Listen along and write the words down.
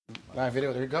Live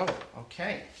video, there you go.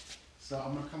 Okay. So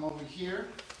I'm gonna come over here.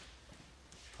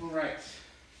 All right.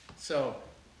 So,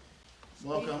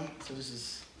 welcome. So this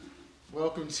is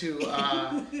welcome to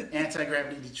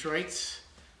Anti-Gravity Detroit,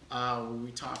 where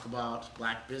we talk about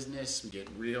black business. We get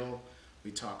real.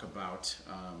 We talk about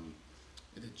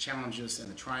the challenges and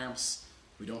the triumphs.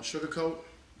 We don't sugarcoat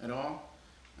at all.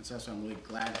 And so that's why I'm really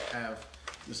glad to have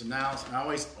Mr. Niles. And I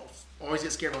always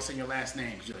get scared about saying your last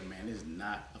name because you're like, man, this is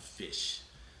not a fish.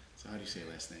 So how do you say your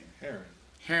last name? Heron.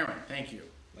 Heron, thank you.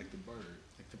 Like the bird.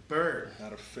 Like the bird.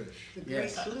 Not a fish. The great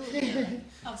Yes. blue heron.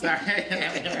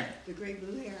 Sorry. The great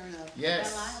blue heron of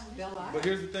Yes. Belle Isle. But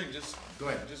here's the thing, just Go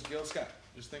ahead. Just Gil Scott.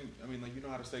 Just think, I mean, like, you know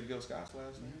how to say Gil Scott's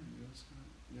last name?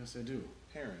 Yes, I do.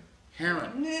 Heron.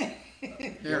 Heron.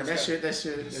 Heron, that's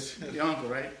your uncle,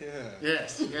 right? Yeah.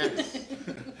 Yes.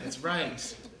 That's right.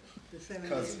 The seven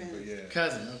Cousin, Days but yeah.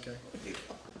 Cousin, okay.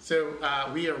 So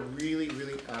we are really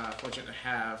fortunate to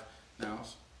have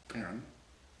Niles, Heron.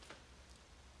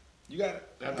 You got it.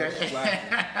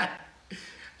 Okay.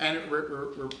 And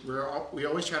we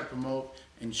always try to promote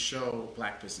and show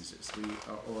black businesses,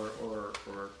 or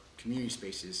community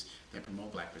spaces that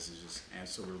promote black businesses. And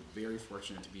so we're very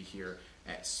fortunate to be here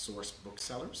at Source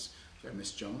Booksellers. We have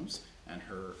Miss Jones and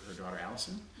her daughter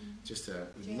Allison. Just to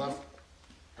we love.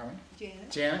 Pardon?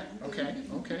 Janet.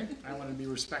 Okay. I want to be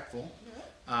respectful.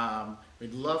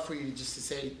 We'd love for you just to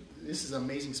say this is an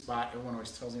amazing spot. Everyone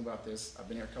always tells me about this. I've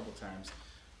been here a couple times.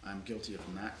 I'm guilty of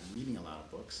not reading a lot of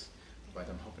books, but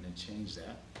I'm hoping to change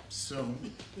that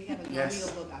soon. We have an Yes.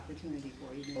 audiobook opportunity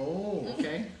for you. Oh,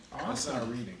 okay. That's not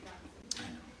Awesome. reading.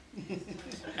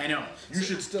 I know. You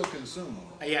should still consume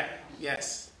them.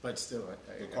 Yes, but still.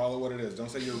 Call it what it is. Don't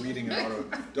say you're reading an audio.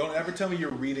 Don't ever tell me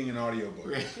you're reading an audiobook.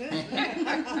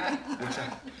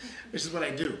 Which is what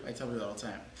I do. I tell people all the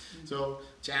time. So,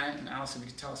 Janet and Allison, if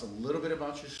you could tell us a little bit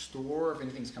about your store, if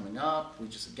anything's coming up. We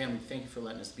thank you for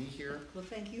letting us be here. Well,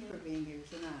 thank you for being here.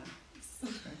 It's an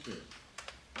honor. Thank you.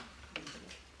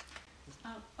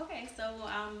 Okay, so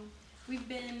we've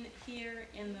been here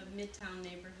in the Midtown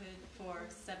neighborhood for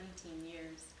 17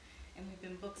 years, and we've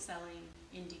been bookselling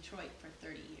in Detroit for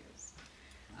 30 years.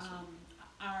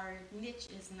 Our niche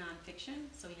is nonfiction,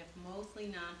 so we have mostly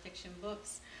nonfiction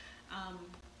books.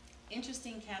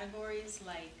 Interesting categories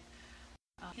like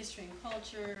history and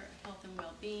culture, health and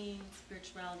well-being,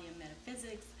 spirituality and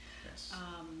metaphysics, Yes.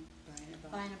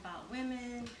 buying about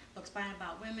women, books buying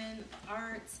about women, the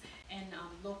arts, and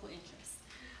local interests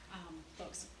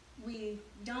books. We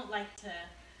don't like to,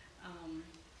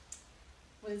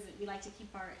 we like to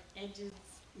keep our edges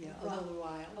Yeah, a little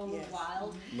wild. a little yes.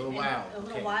 wild. A little And wild. A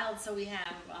little Okay. wild, so we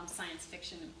have science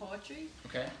fiction and poetry,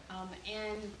 Okay.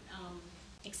 and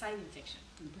exciting fiction.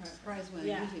 Prize winning.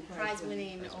 Yeah, Usually prize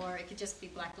winning, or it could just be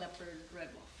Black Leopard, Red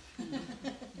Wolf.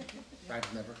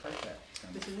 I've never heard that.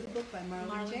 It's a new book by Marlon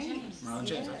Marlon James. James. Marlon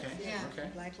James. Yes, Okay. Yeah. Okay.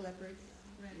 Black Leopard,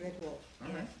 Red Wolf. All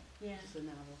Yes. right. Yeah, It's a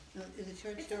novel. No, is it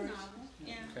short it's a stories? novel,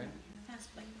 yeah, Okay. kind of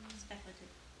speculative.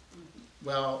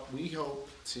 Well, we hope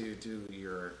to do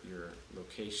your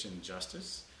location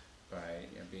justice by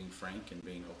being frank and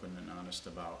being open and honest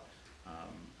about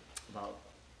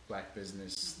black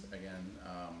business. Again,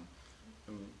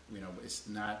 it's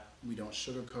not, we don't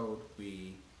sugarcoat.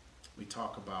 We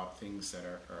talk about things that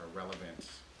are relevant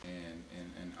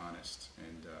and honest,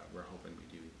 and we're hoping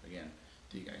we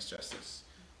do you guys justice.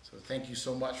 So thank you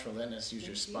so much for letting us use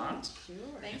your spot. Sure.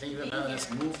 I think you're letting us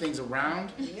move things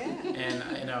around. Yeah. And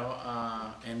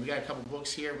and we got a couple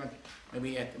books here.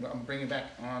 Maybe I'm bringing back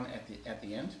on at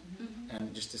the end,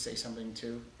 and just to say something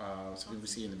too. So people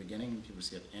see in the beginning, people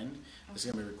see at the end. This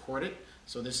is going to be recorded.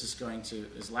 So this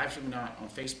is live streaming on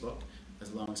Facebook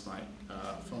as long as my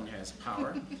phone has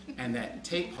power and that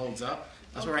tape holds up.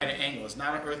 That's why we're at an angle. It's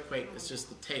not an earthquake. It's just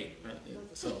the tape.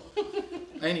 So,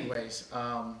 anyways,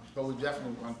 but we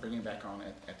definitely want to bring it back on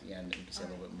at the end, and you can say a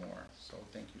little bit more. So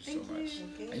thank you so much.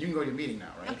 Okay. And you can go to your meeting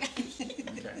now, right?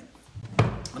 Okay.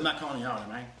 I'm not calling you out,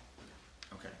 am I?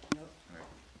 Okay. Nope. All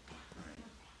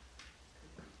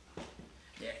right.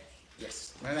 Yeah.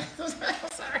 Yes.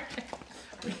 Sorry.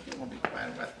 We won't be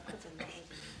quiet about it.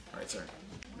 All right, sir.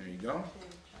 There you go.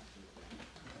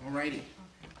 All righty.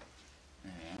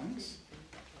 And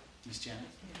Miss Janet.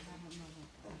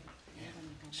 Yeah,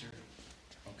 sure.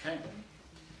 Okay.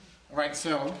 All right.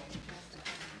 So.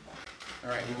 All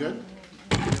right. You good?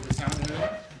 The sound and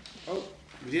everything? Oh,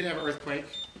 we did have an earthquake.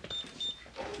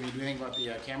 Can you do anything about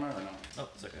the camera or no? Oh,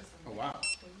 it's okay. Oh wow.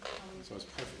 So it's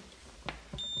perfect.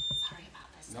 Sorry about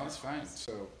this. No, it's fine.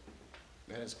 So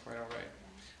that is quite all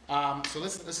right. So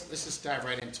let's just dive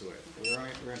right into it. We're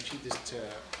gonna keep this to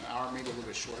an hour, maybe a little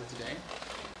bit shorter today.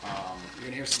 You're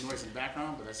gonna hear some noise in the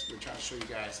background, but we're trying to show you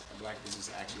guys a black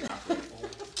business actually operating.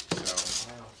 So,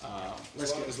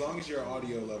 As long as your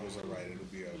audio levels are right, it'll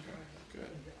be okay. good.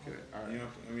 All right. You know,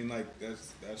 I mean, like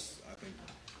that's I think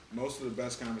most of the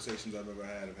best conversations I've ever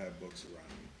had have had books around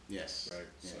me. Yes. Right.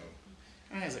 Yeah. So.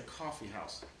 And it's a coffee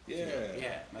house. Yeah.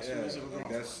 That's yeah. what we're Like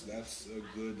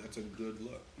going that's a good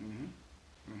look.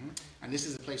 And this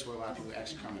is a place where a lot of people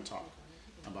actually come and talk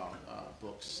about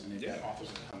books, and they've got authors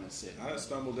that come and sit. I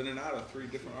stumbled in and out of 3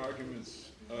 different arguments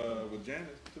with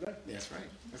Janet today. That's right.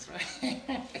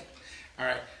 All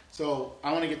right. So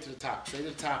I want to get to the topic, straight to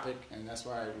the topic, and that's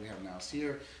why we have Niles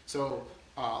here. So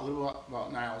a little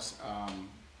about Niles.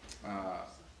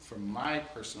 From my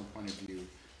personal point of view,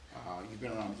 you've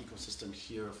been around the ecosystem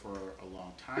here for a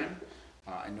long time.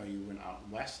 I know you went out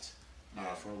west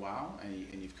for a while,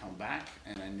 and you've come back,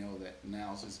 and I know that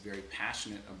Niles is very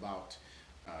passionate about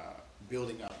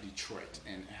building up Detroit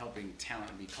and helping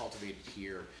talent be cultivated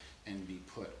here and be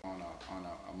put on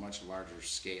a much larger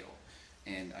scale.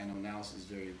 And I know Niles is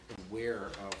very aware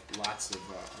of lots of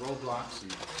roadblocks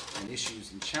and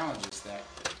issues and challenges that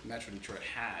Metro Detroit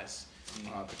has,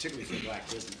 particularly for black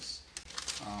business.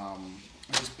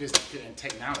 Just business and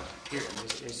technology here.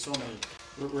 There's so many.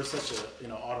 We're such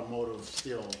a automotive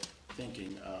still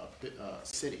thinking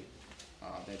city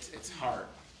that it's hard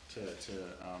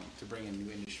to bring in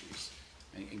new industries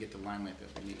and get the limelight that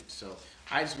we need. So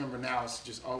I just remember Niles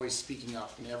just always speaking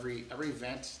up in every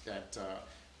event that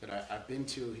I've been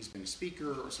to. He's been a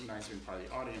speaker, or sometimes he's been part of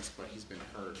the audience, but he's been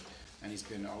heard, and he's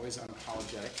been always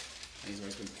unapologetic, and he's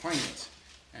always been poignant,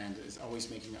 and is always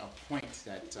making a point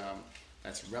that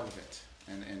that's relevant,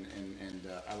 and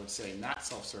I would say not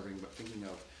self-serving, but thinking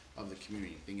of the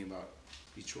community, thinking about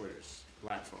Detroiters,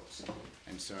 black folks.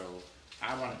 And so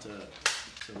I wanted to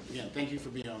again, thank you for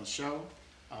being on the show.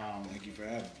 Thank you for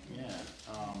having me. Yeah.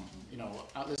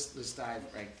 Let's dive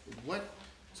right. What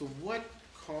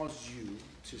caused you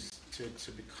to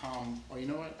become? Oh, you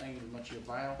know what? I ain't even much of your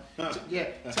bio.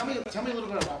 Tell me a little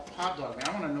bit about Hot Dog, man.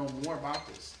 I want to know more about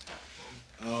this.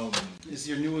 This is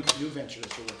your new venture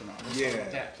that you're working on. Let's talk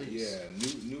about that, please. Yeah,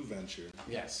 new venture.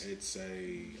 Yes. It's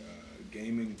a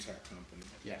gaming tech company.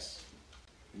 Yes.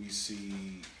 We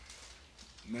see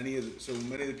many of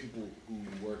the people who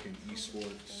work in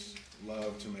esports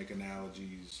love to make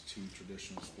analogies to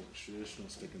traditional sports, traditional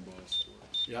stick and ball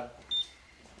sports. Yep.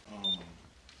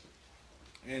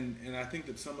 And I think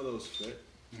that some of those fit.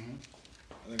 Mm-hmm.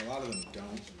 I think a lot of them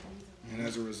don't. And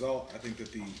as a result, I think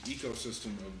that the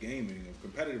ecosystem of gaming, of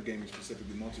competitive gaming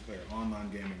specifically, multiplayer, online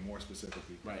gaming more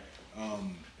specifically, Right.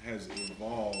 Has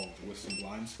evolved with some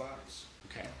blind spots.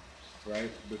 Okay.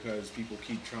 Right? Because people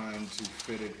keep trying to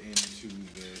fit it into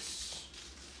this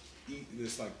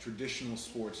like traditional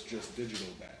sports just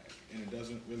digital bag, and it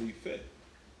doesn't really fit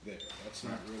there. That's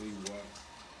not really what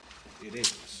it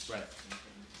is. Right.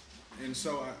 And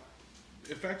so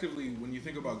effectively, when you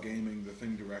think about gaming, the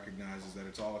thing to recognize is that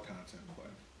it's all a content play,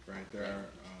 right? There are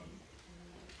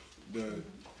the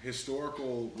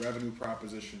historical revenue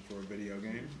proposition for a video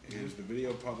game is the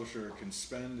video publisher can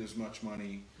spend as much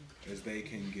money as they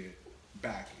can get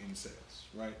back in sales,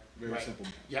 right? Very simple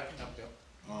math. Yep.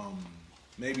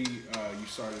 Maybe you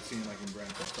started seeing, like in Grand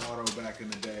Theft Auto back in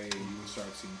the day, you would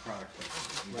start seeing product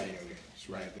placement in video games,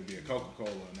 right? There'd be a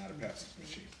Coca-Cola, not a Pepsi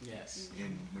machine. Yes.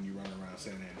 When you run around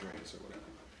San Andreas or whatever.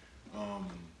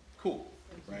 Cool,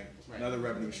 right? Right. Another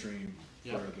revenue stream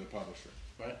Yeah. for the publisher.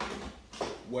 Right.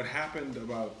 What happened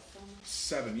about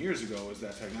 7 years ago is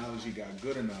that technology got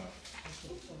good enough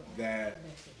that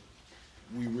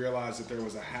we realized that there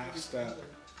was a half step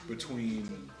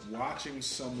between watching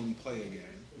someone play a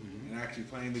game and actually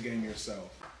playing the game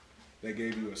yourself that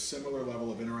gave you a similar level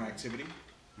of interactivity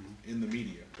in the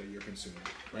media that you're consuming,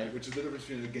 right? Which is the difference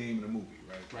between a game and a movie,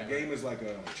 right? A game is like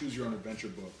a choose your own adventure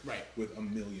book with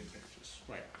 1 million pages.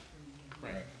 Right.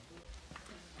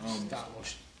 Stop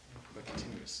motion, but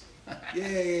continuous.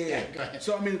 Yeah. Go ahead.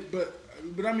 So I mean, but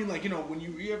I mean, like, you know, when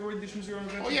you ever read the Choose Your Own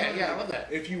Adventure? Oh yeah, I love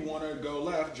that. If you want to go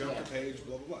left, jump to page,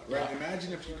 blah blah blah. Right? Yeah.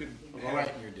 Imagine if you could. All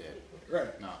right, you're dead.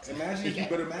 Right. No. Imagine if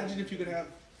you could have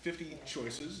 50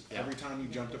 choices every time you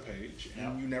jumped a page,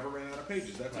 and you never ran out of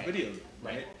pages. That's a video game,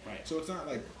 right? Right. So it's not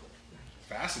like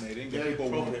fascinating that Very people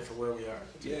want. appropriate for where we are.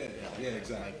 Yeah,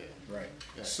 exactly. I like it. Right.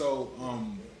 Yeah. So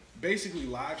basically,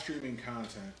 live streaming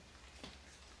content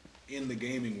in the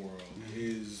gaming world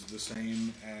is the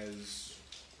same as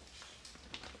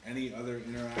any other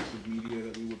interactive media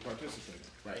that we would participate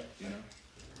in. Right. You know?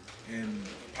 And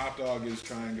Pop Dog is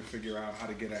trying to figure out how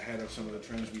to get ahead of some of the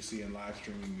trends we see in live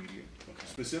streaming media,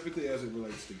 specifically as it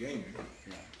relates to gaming,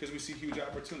 because we see huge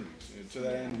opportunities. And to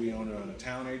that end, we own a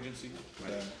talent agency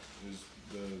that is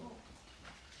the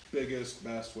biggest,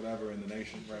 best, whatever in the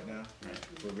nation right now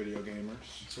for video gamers.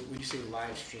 So when you say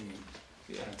live streaming,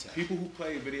 content. People who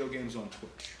play video games on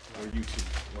Twitch or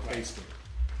YouTube or Facebook,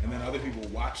 and then other people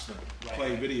watch them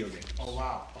play video games. Oh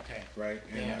wow, okay. Right,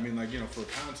 and Yeah. I mean, like, you know, for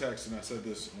context, and I said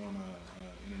this on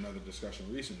in another discussion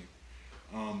recently.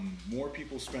 More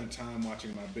people spent time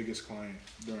watching my biggest client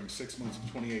during 6 months of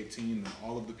 2018 than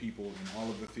all of the people in all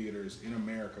of the theaters in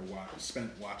America spent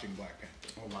watching Black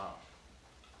Panther. Oh wow,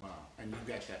 wow, and you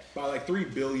got that. By like 3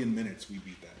 billion minutes, we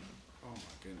beat that number. Oh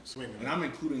my goodness. Wait a minute. And I'm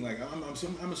including, like,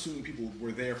 I'm assuming people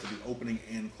were there for the opening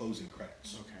and closing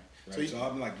credits. Okay. Right? So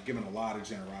I'm like giving a lot of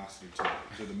generosity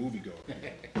to the moviegoer,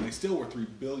 and they still were 3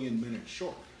 billion minutes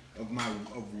short of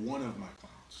one of my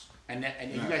clients. And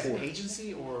you Not guys an 40.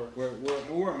 agency or?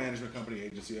 We're a management company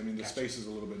agency. I mean, the Gotcha. space is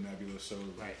a little bit nebulous, so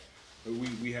Right.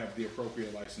 we have the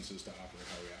appropriate licenses to operate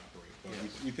how we operate, but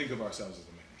Yes. we think of ourselves as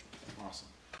a management. Awesome.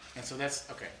 And so that's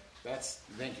okay.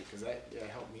 Thank you, because that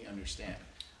helped me understand.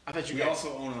 I thought you We guys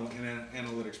also own an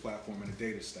analytics platform and a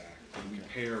data stack that we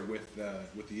pair with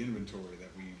the inventory that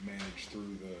we manage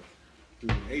through the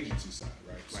agency side,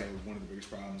 right? So one of the biggest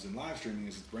problems in live streaming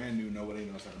is it's brand new, nobody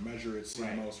knows how to measure it.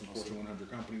 CMOs from Fortune 100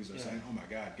 companies are saying, oh my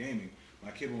God, gaming, my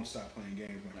kid won't stop playing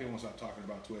games, my kid won't stop talking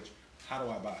about Twitch, how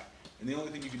do I buy? And the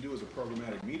only thing you can do is a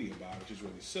programmatic media buy, which is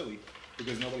really silly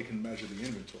because nobody can measure the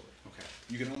inventory. Okay.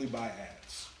 You can only buy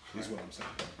ads, is what I'm saying.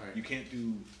 Right. You can't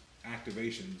do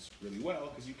activations really well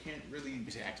because you can't really. You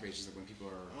say activations like when people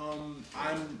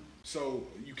are. So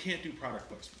you can't do product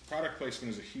placement. Product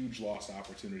placement is a huge lost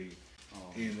opportunity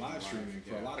in live streaming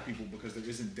for a lot of people because there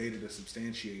isn't data to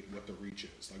substantiate what the reach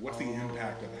is. Like, what's the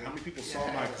impact of it? How many people saw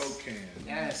my Coke can?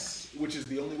 Yes. Which is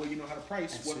the only way you know how to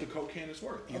price And what so the Coke can is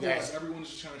worth. you Otherwise, guys- everyone's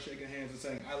just trying to shake their hands and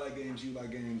saying, I like games, you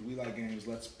like games, we like games,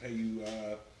 let's pay you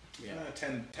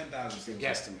 10,000.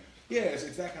 Guesstimate. Yeah, it's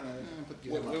that kind but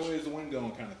of, where is the wind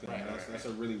going kind of thing. Right, That's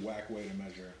a really whack way to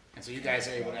measure. And so you guys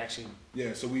are able to actually.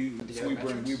 Yeah, so we together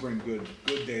bring good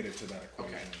data to that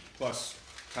equation. Okay. Plus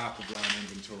top of line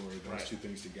inventory, those Right. two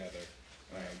things together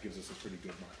gives us a pretty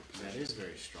good market That position. is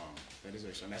very strong.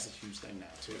 That's a huge thing now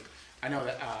too. I know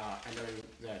that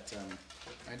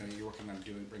you're working on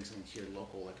bring something here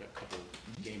local, like a couple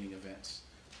gaming events,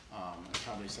 and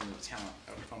probably some of the talent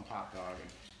from Pop Dog.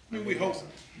 I mean, we hope.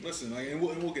 Listen, like, and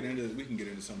we'll get into. We can get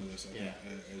into some of this. I think,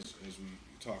 Yeah. as we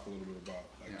talk a little bit about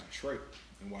like Yeah. Detroit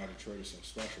and why Detroit is so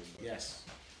special. But, Yes.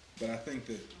 But I think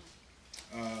that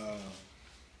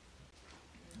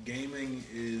gaming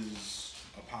is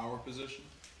a power position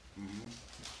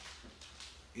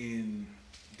in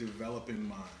developing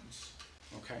minds.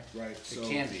 Okay. Right. It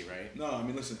can be, right? No, I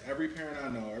mean, listen. Every parent I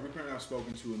know, every parent I've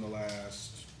spoken to in the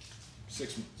last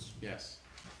 6 months, Yes.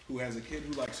 who has a kid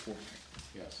who likes Fortnite,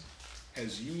 Yes.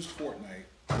 has used Fortnite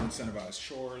to incentivize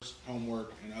chores,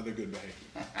 homework, and other good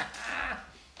behavior.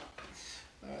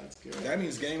 That's good. That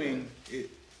means gaming,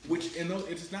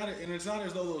 it's not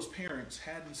as though those parents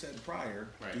hadn't said prior,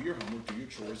 Right. do your homework, do your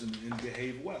chores, and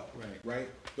behave well. Right.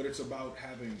 But it's about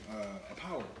having a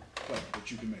power play that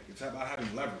you can make. It's about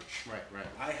having leverage. Right.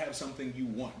 I have something you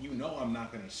want. You know I'm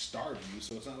not going to starve you,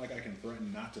 so it's not like I can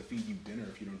threaten not to feed you dinner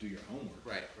if you don't do your homework.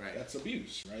 Right. That's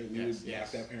abuse, right? We Yes, would yes.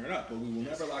 lock that parent up, but we will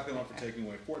never lock them up for taking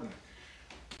away Fortnite.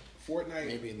 Fortnite.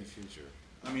 Maybe in the future.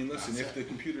 I mean, listen, That's if the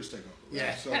computers take over, right?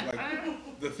 Yeah. So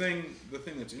like the thing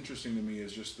that's interesting to me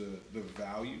is just the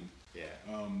value Yeah.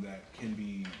 that can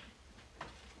be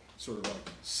sort of like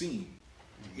seen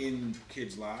in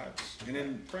kids' lives and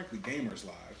in frankly gamers'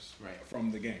 lives Right.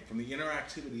 from the game, from the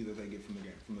interactivity that they get from the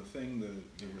game, from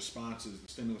the responses, the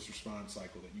stimulus response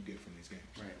cycle that you get from these games.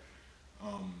 Right.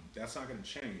 That's not going to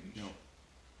change. No.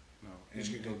 And- It's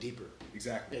gonna go deeper.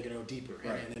 Exactly. They're gonna go deeper,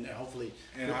 Right. and then hopefully,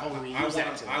 And hopefully I use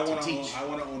that to teach.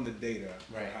 want to own the data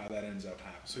Right. for how that ends up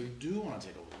happening. So you do want to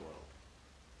take over the world.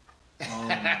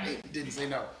 He didn't say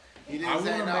no. He didn't I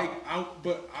say want to no.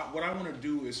 what I want to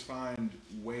do is find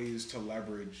ways to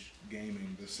leverage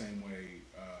gaming the same way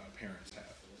parents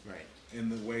have, Right. in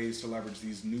the ways to leverage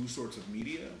these new sorts of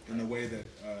media in the way that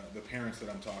the parents that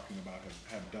I'm talking about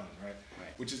have done, right?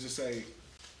 Right. Which is to say,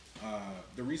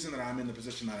 the reason that I'm in the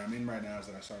position that I'm in right now is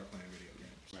that I started playing video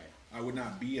games. Right. I would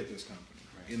not be at this company,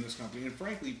 in this company, and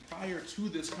frankly, prior to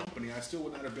this company, I still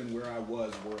would not have been where I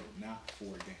was were it not for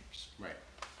games. Right.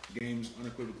 Games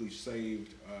unequivocally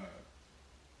saved.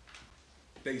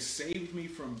 They saved me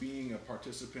from being a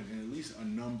participant in at least a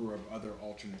number of other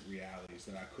alternate realities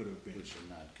that I could have been, Which are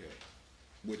not good.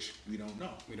 which we don't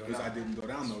know We don't because know. I didn't go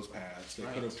down those paths. They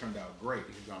Right. could have turned out great.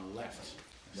 You've gone left.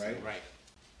 Right? Right.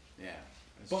 Yeah.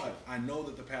 But true. I know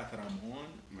that the path that I'm on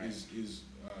Right. is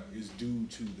due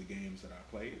to the games that I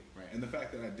played, Right. and the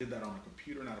fact that I did that on a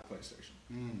computer, not a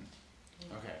PlayStation.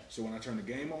 Okay. So when I turn the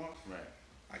game off, Right.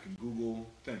 I can Google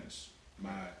things.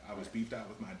 I was beefed out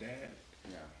with my dad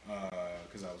Yeah.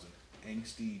 because I was an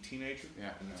angsty teenager,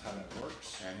 Yeah. and that's how that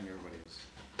works. I think everybody is.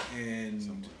 And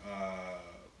Somewhat.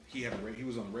 he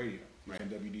was on the radio, Right. on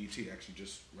WDT, actually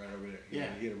just right over there.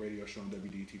 Yeah. He had a radio show on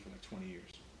WDT for like 20 years.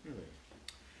 Really?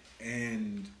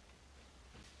 And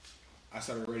I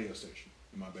started a radio station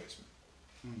in my basement,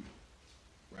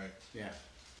 right? Yeah.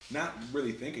 Not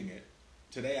really thinking it.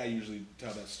 Today I usually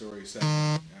tell that story saying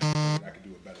I could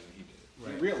do it better than he did.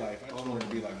 In Right. real life, I just wanted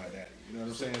to be like my daddy. You know what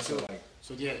I'm saying? So like,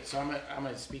 So I'm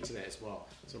gonna speak to that as well.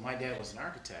 So my dad was an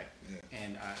architect, Yeah.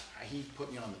 and he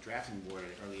put me on the drafting board at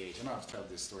an early age. I know I've told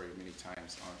this story many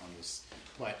times on this,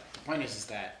 but the point is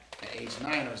that at age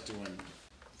 9 I was doing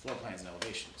floor plans and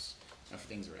elevations of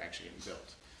things that were actually getting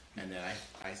built. And then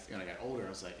when I got older, I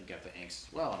was like, I got the angst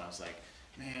as well, and I was like,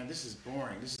 man, this is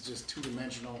boring. This is just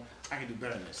two-dimensional. I can do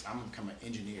better than this. I'm gonna become an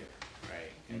engineer,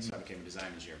 right? And so I became a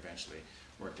design engineer eventually.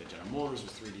 Worked at General Motors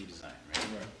with 3D design, right?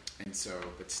 Right. And so,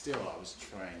 but still, I was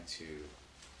trying to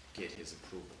get his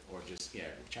approval, or just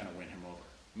trying to win him over.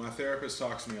 my therapist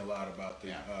talks to me a lot about the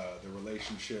Yeah. the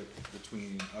relationship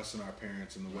between us and our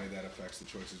parents and the way that affects the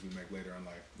choices we make later in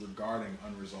life regarding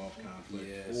unresolved conflict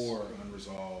Yes. or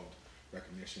unresolved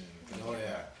recognition and things Oh, like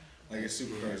yeah. that. Like it's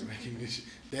super crazy. Recognition.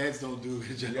 Dads don't do a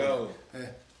good job. Yo.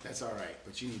 That's all right,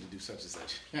 but you need to do such and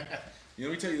such. You know,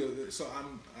 let me tell you. So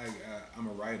I'm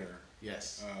a writer.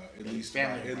 Yes. At least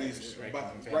family at writers, least right? right.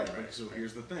 Family Right. writers, So right.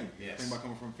 here's the thing. Yes. The thing about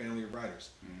coming from a family of writers.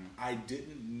 I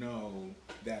didn't know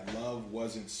that love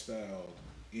wasn't spelled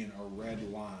in a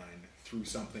red line through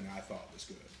something I thought was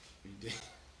good. You did.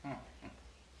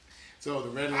 So the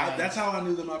red line. That's how I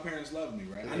knew that my parents loved me,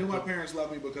 right? I knew my parents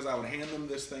loved me because I would hand them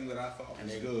this thing that I thought and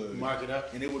was they good, mark it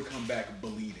up. and it would come back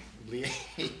bleeding, Yeah.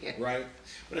 right?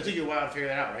 But it took you a while to figure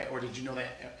that out, right? Or did you know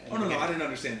that? Oh no, I didn't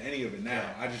understand any of it now.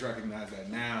 Yeah. I just recognize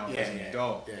that now Yeah, as an yeah.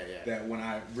 adult. Yeah, yeah. That when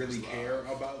I really It's care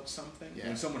love. about something, Yeah.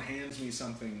 when someone hands me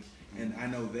something and I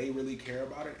know they really care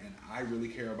about it and I really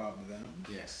care about them,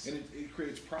 Yes. and it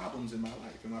creates problems in my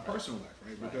life, in my personal life,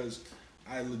 right? Right. Because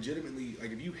I legitimately,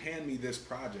 like, if you hand me this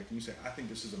project and you say, I think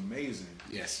this is amazing,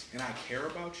 Yes. and I care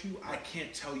about you, I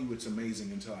can't tell you it's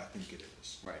amazing until I think it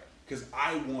is. Right. Because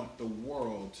I want the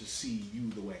world to see you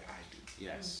the way I do.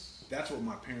 Yes. That's what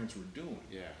my parents were doing.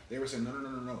 Yeah. They were saying,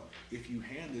 no. If you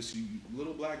hand this, you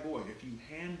little black boy, if you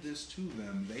hand this to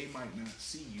them, they might not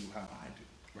see you how I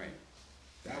do. Right.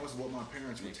 That was what my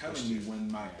parents were They telling pushed me you.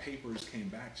 when my papers came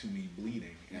back to me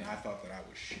bleeding, and Yeah. I thought that I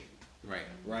was shit. Right.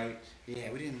 Right?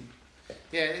 Yeah, we didn't.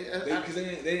 Yeah. Because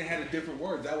they didn't have a different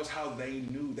word. That was how they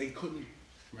knew. They couldn't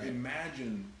Right.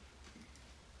 imagine.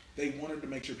 They wanted to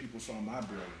make sure people saw my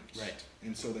brilliance. Right.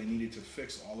 And so they needed to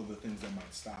fix all of the things that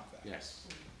might stop that. Yes.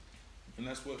 And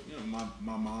that's what,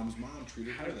 my mom's mom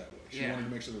treated her that way. She Yeah. wanted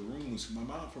to make sure the room was, my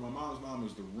mom's mom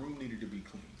was the room needed to be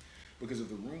clean. Because if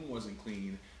the room wasn't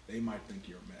clean, they might think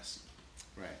you're messy.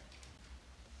 Right.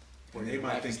 And they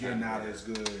might think you're not as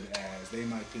good as, they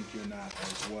might think you're not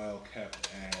as well kept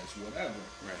as whatever.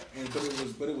 Right.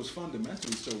 But it was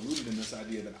fundamentally still rooted in this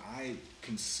idea that I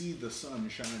can see the sun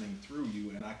shining through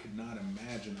you, and I could not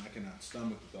imagine, I cannot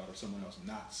stomach the thought of someone else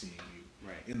not seeing you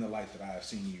Right. in the light that I have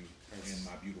seen you That's- in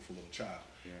my beautiful little child.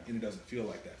 Yeah. And it doesn't feel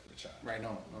like that for the child. Right.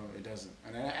 No, it doesn't.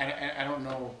 And I don't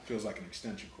know. It feels like an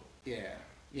extension cord. Yeah.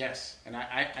 Yes. And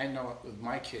I know with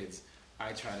my kids,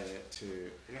 I try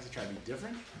to I guess I try to be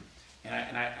different,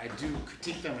 and I do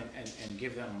critique them and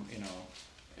give them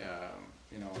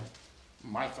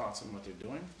my thoughts on what they're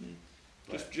doing.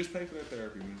 Just pay for that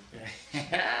therapy, man.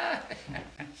 Yeah.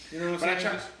 You know what But I I'm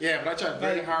try. saying? Yeah, but I try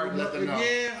very hard to let them know.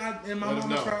 Yeah, and my Let them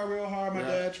mama know. tried real hard. My Yeah.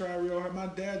 dad tried real hard. My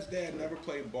dad's dad never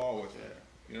played ball with her.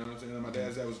 You know what I'm saying? And my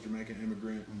dad's dad was a Jamaican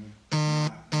immigrant.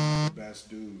 Not the best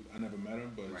dude. I never met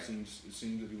him, but Right. it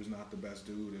seems that he was not the best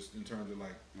dude in terms of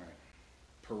like Right.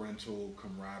 parental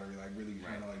camaraderie, like really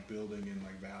kind of Right. like building and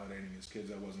like validating his kids.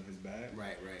 That wasn't his bag.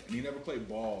 Right. Right. And he never played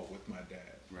ball with my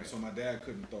dad. Right. So my dad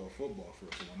couldn't throw a football for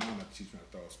us. So my mom had to teach me how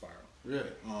to throw a spiral.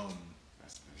 Really.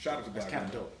 Shout out to That's Black kind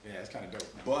of women. dope. Yeah, that's kind of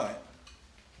dope. But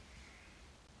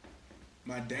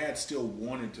my dad still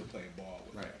wanted to play ball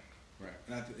with me. Right.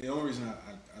 Right. And the only reason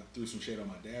I threw some shade on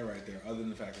my dad right there, other than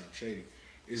the fact that I'm shady,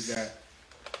 is that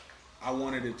I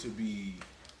wanted to be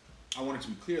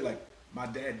clear, like, my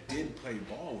dad did play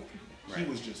ball with me. He Right.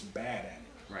 was just bad at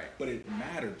it. Right. But it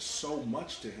mattered so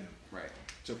much to him Right.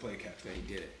 to play catch That up he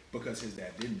did it. because his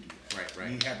dad didn't do that. Right,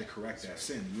 right. He had to correct that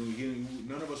sin.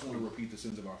 None of us want to repeat the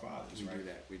sins of our fathers, We right? do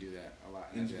that. We do that a lot.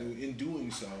 In doing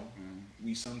so, Mhm.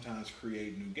 we sometimes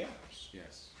create new gaps.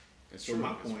 Yes. That's So true.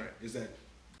 my That's point right. is that Keep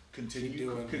continue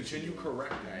doing what you're doing.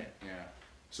 correcting, Right. Yeah.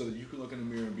 so that you can look in the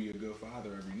mirror and be a good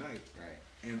father every night. Right.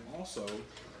 And also,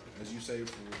 as you say,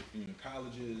 for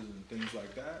colleges and things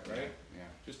like that, right? Yeah.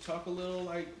 Just talk a little,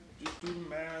 like, just do the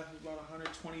math. It's about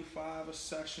 125 a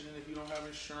session if you don't have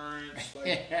insurance.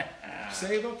 Like,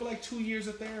 save up for like 2 years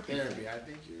of therapy. Therapy. I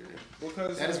think you're.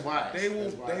 Because That is wise. They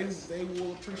will. That is wise. They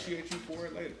will appreciate you for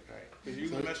it later. Right. Because you're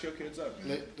gonna mess your kids up.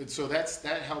 Man. So that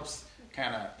helps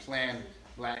kind of plan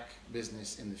black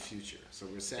business in the future. So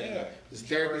we're setting up this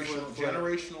therapy for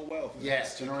generational wealth.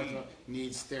 yes, That's the key. generational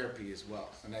needs therapy as well,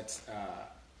 and that's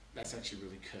actually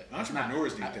really good.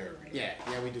 Entrepreneurs need therapy. Yeah,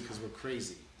 we do because we're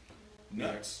crazy.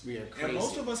 Nuts. We are crazy. And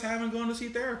most of us haven't gone to see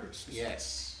therapists.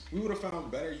 Yes. We would have found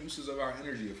better uses of our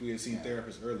energy if we had seen Yeah.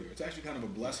 therapists earlier. It's actually kind of a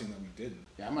blessing that we didn't.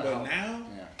 Yeah, I'm gonna but help. now,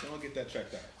 Yeah. don't get that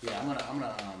checked out. Yeah, I'm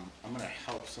gonna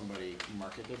help somebody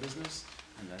market their business,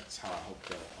 and that's how I hope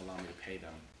they'll allow me to pay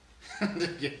them. To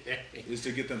get therapy. Is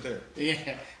to get them therapy.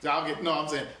 Yeah, so I'm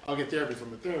saying I'll get therapy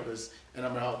from a therapist, and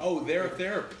I'm gonna help. Oh, they're a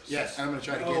therapist. Yes, and I'm gonna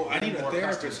try to get. Oh, I need a more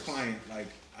therapist customers. client. Like,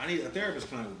 I need a therapist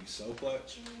client would be so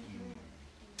clutch.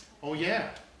 Oh yeah,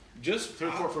 Just for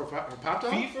pop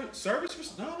dog. fee for service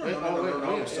for no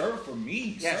yeah. service for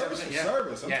me. Yeah, service for yeah.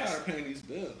 service. I'm Yes. tired of paying these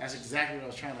bills. That's exactly what I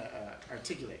was trying to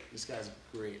articulate. This guy's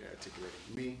great at articulating.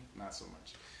 Me, not so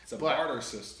much. It's a But- barter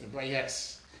system. But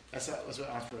yes, that's what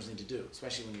entrepreneurs need to do,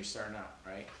 especially when you're starting out,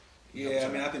 right? Yeah,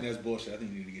 I mean, I think that's bullshit. I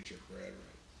think you need to get your bread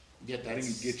right. Get I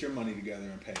think you get your money together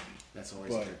and pay me. That's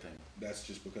always But a good thing. that's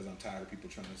just because I'm tired of people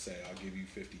trying to say, I'll give you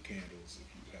 50 candles if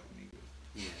you help me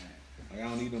with. Yeah. Like, I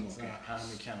don't need no more So candles. how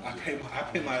many candles? I do you pay have? my How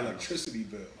many candles? electricity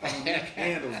bill. I don't need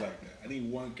candles like that. I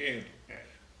need one candle.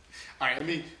 All right, let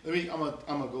me. I'm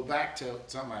gonna go back to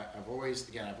something I've always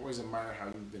admired how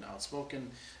you've been outspoken.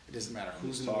 It doesn't matter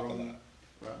who's in the Talk a room. lot.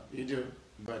 Well, you do,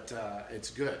 but it's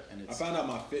good and I it's found out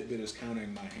my Fitbit is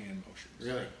counting my hand motions.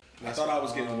 really. I thought I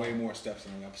was getting way more steps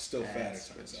than I'm still fat. It That's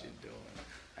what turns out. you're doing.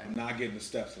 I'm not getting the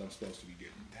steps that I'm supposed to be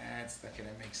getting. That's okay.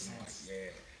 That makes And I'm like, sense. yeah.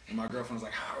 And my girlfriend's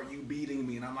like, how are you beating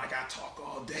me? And I'm like, I talk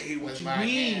all day. What With you my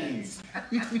mean? hands.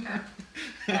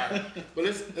 All right. But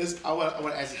I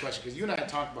want to ask you a question because you and I had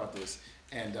talked about this,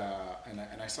 and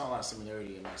I saw a lot of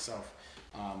similarity in myself.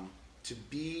 To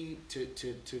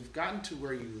have gotten to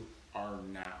where you are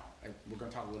now, and we're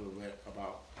going to talk a little bit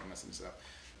about, I'm messing this up,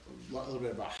 a little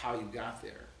bit about how you got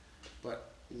there.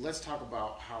 But let's talk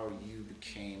about how you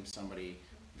became somebody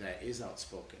that is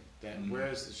outspoken, that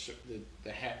wears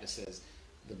the hat that says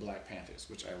the Black Panthers,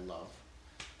 which I love.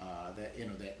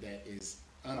 That is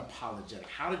unapologetic.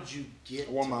 How did you get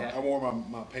I wore to my that? I wore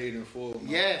my paid in full.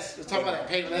 Yes, let's talk about that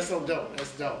payment. That's so dope.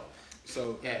 That's dope.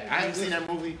 So Yeah, I haven't seen that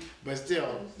movie, but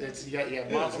still, you got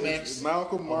Malcolm X,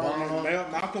 Malcolm Martin,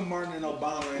 Obama. Malcolm Martin and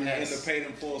Obama in Yes. the paid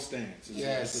in full stance.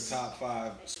 Yes. It's the top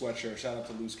 5 sweatshirt. Shout out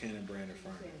to Loose Cannon Brandon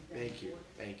Fern. Thank you.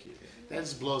 That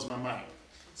just blows my mind.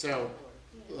 So,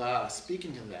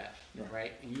 speaking to that,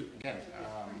 right? You again,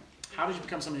 how did you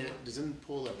become somebody that doesn't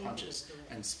pull their punches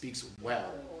and speaks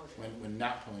well when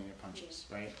not pulling your punches,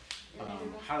 right?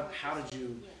 How did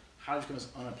you become this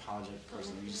unapologetic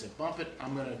person? You just said, bump it.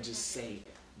 I'm gonna just say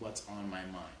what's on my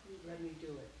mind. I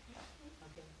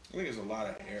think it's a lot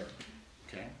of error,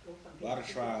 Okay, a lot of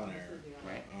trial and error.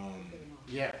 right?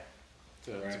 Yeah.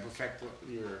 To Right. perfect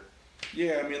your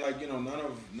Yeah, I mean, like, none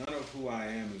of who I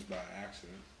am is by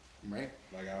accident. right.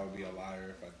 Like, I would be a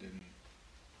liar if I didn't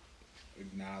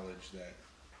acknowledge that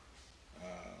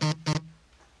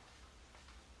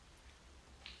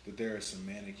that there is some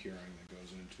manicuring that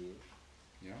goes into it,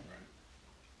 Yeah. right?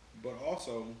 But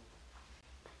also,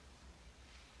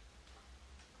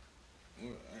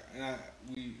 I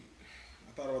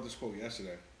thought about this quote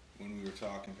yesterday when we were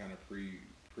talking kind of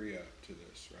pre-up to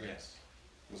this, right? Yes.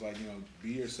 It was like, be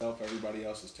yourself, everybody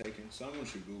else is taken. Someone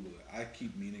should Google it. I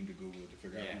keep meaning to Google it to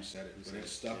figure out Yeah, who said it, who but said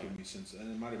it's it, stuck yeah. with me since,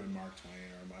 and it might have been Mark Twain,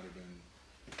 or it might have been,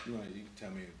 you can tell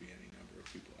me it'd be any number of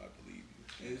people, I believe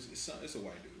you. It's a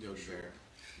white dude, Yogi for sure. Bear.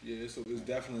 Yeah, it's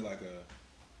definitely like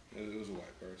it was a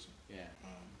white person. Yeah.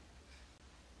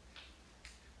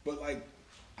 But like,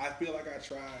 I feel like I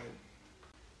tried.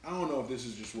 I don't know if this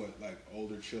is just what like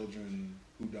older children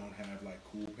who don't have like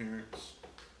cool parents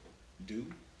do,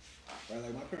 right?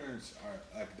 Like my parents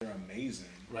are like they're amazing,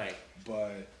 Right.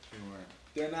 but You weren't.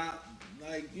 they're not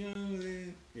like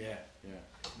Yeah.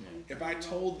 If I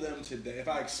told them today, if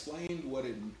I explained what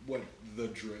the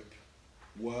drip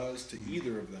was to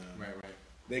either of them, Right.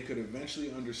 they could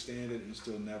eventually understand it and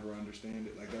still never understand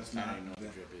it. Like that's I not don't even know what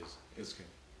them. the drip is. It's good.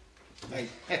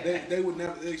 Like they would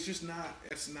never. It's just not.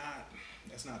 It's not.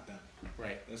 That's not them.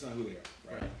 Right. That's not who they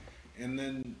are. Right. Right. And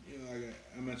then like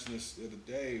I mentioned this the other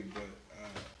day, but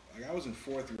like I was in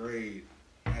 4th grade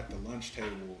at the lunch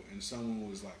table, and someone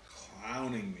was like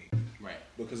clowning me Right.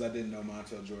 because I didn't know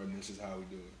Montel Jordan. This is how we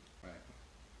do it.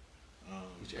 Right.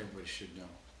 Which everybody should know.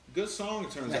 Good song,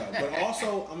 it turns out. But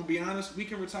also, I'm gonna be honest, we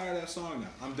can retire that song now.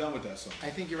 I'm done with that song. I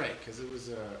think you're right because it was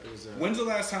a. When's the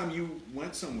last time you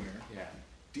went somewhere, Yeah.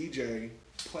 DJ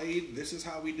played "This Is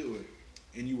How We Do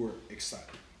It," and you were excited?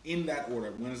 In that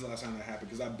order. When is the last time that happened?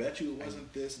 Because I bet you it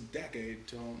wasn't this decade.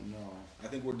 Don't know. I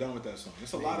think we're done with that song.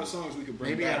 There's a lot of songs we could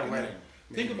bring Maybe back. at a wedding.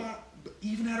 Think Maybe. about, but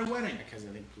even at a wedding, Because I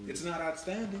think it's not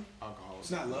outstanding. alcohol. It's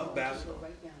not Love Ballad.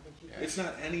 Yeah. It's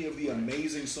not any of the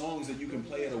amazing songs that you can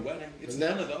play at a wedding. It's But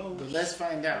none of those. But let's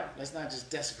find out. Let's not just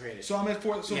desecrate it. So I'm at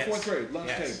fourth Yes. grade, lunch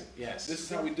Yes. table. Yes. This is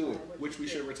how we do it, which we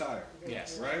should retire.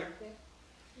 Yes. Right?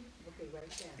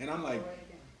 And I'm like,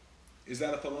 is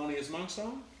that a Thelonious Monk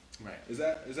song? Right. Is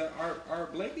that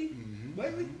Art Blakey? Mm-hmm.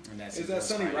 Blakey? And that's Is that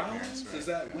Sonny inspired Rollins? parents, right. Is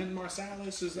that Yeah. Wynton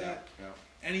Marsalis? Is that Yeah.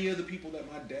 any of the people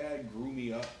that my dad grew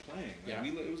me up playing? Like Yeah.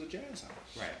 it was a jazz house.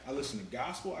 Right. I listened to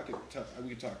gospel. We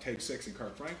could talk Take Six and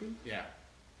Kirk Franklin. Yeah.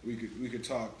 We could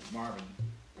talk Marvin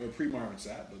or pre-Marvin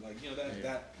Sapp, but like that Yeah.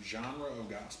 that genre of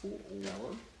gospel,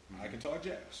 or I can talk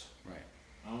jazz. Right.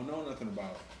 I don't know nothing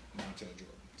about Montel Jordan.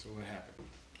 So what happened?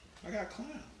 I got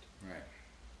clowned Right.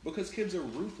 because kids are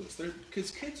ruthless.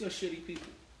 Because kids are shitty people.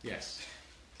 Yes.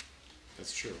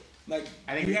 That's true. Like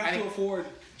I you have think- to afford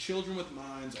children with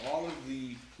minds all of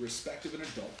the respect of an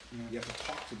adult. You have to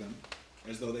talk to them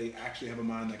as though they actually have a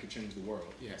mind that could change the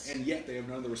world. Yes. And yet they have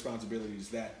none of the responsibilities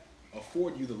that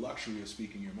afford you the luxury of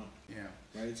speaking your mind. Yeah.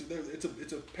 Right?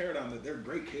 It's a paradigm that they're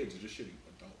great kids, they're just shitty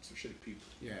adults, they're shitty people.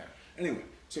 Yeah. Anyway,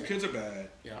 so kids are bad.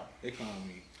 Yeah. They clown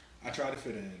me. I try to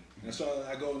fit in, and so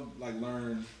I go and like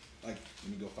learn. Like,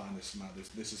 let me go find this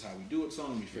is how we do it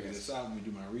song. Let me figure Yes. this out. Let me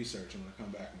do my research. I'm gonna come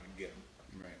back. I'm gonna get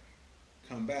them. Right.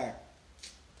 Come back,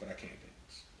 but I can't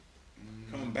dance.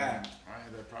 Come back, I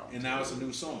had that problem. and now it's a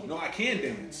new song. No, I can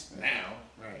dance now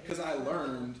Right. because I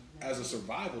learned as a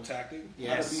survival tactic how to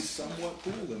Yes. be somewhat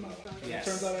cool in my life. Yes. It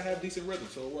turns out I have decent rhythm,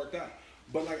 so it worked out.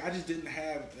 But like, I didn't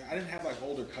have like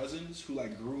older cousins who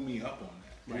like grew me up on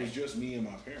that. It was Right. just me and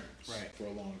my parents Right. for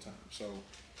a long time. So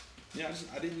yeah,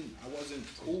 I wasn't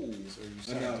cool So you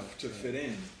started enough to fit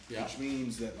in, Yeah. which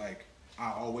means that like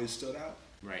I always stood out.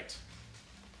 Right.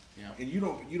 Yeah. And you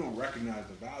don't recognize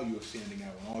the value of standing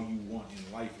out when all you want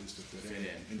in life is to fit in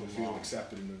and to feel belong.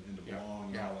 accepted and to Yeah. belong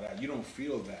and Yeah. all of that. You don't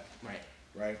feel that, Right.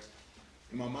 right?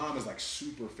 And my mom is like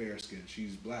super fair skinned.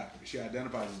 She's black. She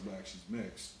identifies as black. She's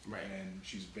mixed, Right. and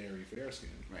she's very fair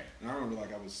skinned. Right. And I remember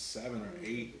like I was 7 or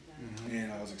 8,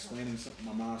 and I was explaining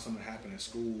my mom something happened at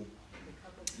school,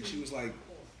 and she was like,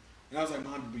 and I was like,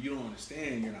 Mom, but you don't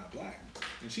understand. You're not black.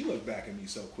 And she looked back at me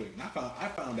so quick, and I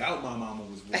found out my mama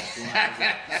was white when I was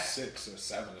like 6 or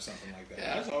 7 or something like that.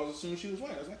 Yeah. I always assumed she was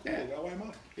white. I was like, cool, Yeah. got white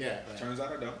mom. Yeah. Right. Turns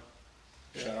out I don't.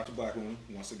 Yeah. Shout out to black women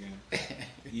once again.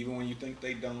 Even when you think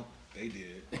they don't, they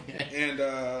did. And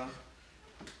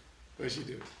What'd she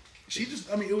do? she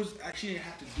just, I mean, it was, she didn't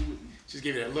have to do it. Just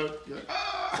give it that look. You're like,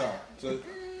 ah. Sorry. So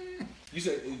you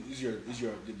said, did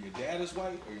your dad is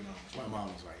white or your mom is My white?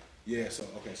 mom was right. Yeah, so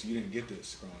okay, so you didn't get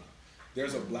this growing up.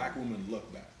 There's a black woman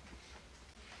look back.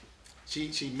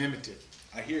 She mimicked it.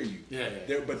 I hear you. Yeah,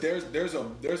 yeah. But there's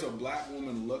a black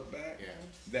woman look back Yeah.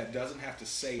 that doesn't have to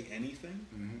say anything,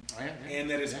 Mm-hmm. and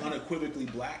that is yeah. unequivocally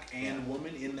black and Yeah.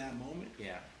 woman in that moment.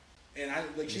 Yeah. And I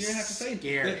like she It's didn't have to say.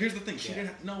 scared. Like, here's the thing. She Yeah.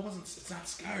 didn't. No, it wasn't. It's not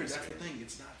scared. was That's scared. the thing.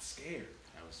 It's not scared.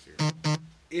 I was fearful.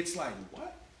 It's like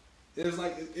what? It's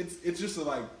like it's just a,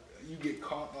 like you get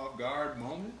caught off guard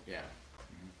moment. Yeah.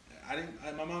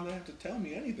 My mom didn't have to tell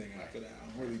me anything after that. I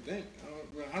don't really think.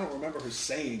 I don't remember her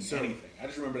saying So- anything. I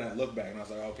just remember that look back, and I was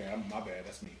like, okay, my bad.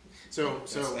 That's me. So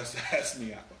That's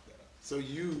me. I fucked that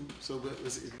up.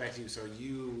 let's get back to you. So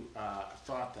you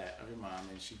thought that of your mom,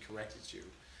 and she corrected you,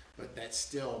 but that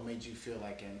still made you feel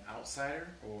like an outsider,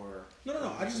 or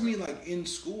No. I just mean like in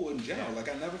school in general. Yeah. Like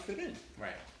I never fit in.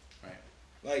 right.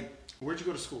 Like Where'd you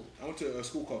go to school? I went to a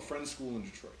school called Friends School in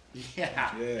Detroit.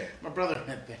 Yeah. Yeah. My brother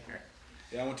went there.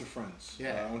 Yeah, I went to Friends.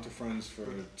 Yeah. I went to Friends for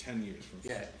 10 years,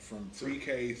 Yeah. from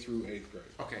pre-K through 8th grade.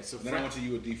 Okay, so Then I went to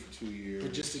UAD for 2 years.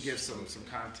 but just to give some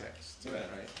context to Yeah. that,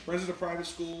 right? Friends is a private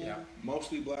school, Yeah.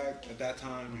 mostly black at that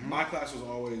time. Mhm. My class was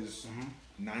always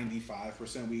Mm-hmm.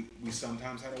 95%. We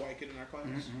sometimes had a white kid in our class,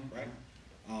 Mhm. right?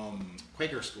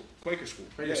 Quaker school. Quaker school.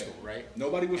 Quaker yeah. school, right?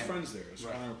 Nobody was And- friends there. It's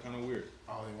right. kind of weird.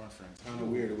 Oh, they weren't friends. Kind of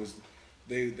weird. It was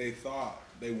they thought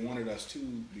they wanted us to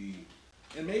be,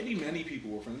 and maybe many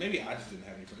people were friends. Maybe I just didn't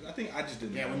have any friends. I think I just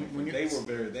didn't. Yeah, have any when friends.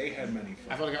 They had many friends.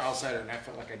 I felt like an outsider, and I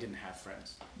felt like I didn't have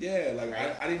friends. Yeah, like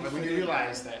Right? I didn't. But when fit you in.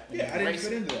 realize that, when Yeah, you I didn't embrace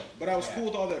fit it, into that. But I was Yeah. cool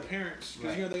with all their parents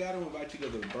because Right. they got to invite you to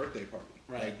the birthday party.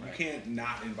 Right, Like you right. can't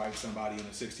not invite somebody in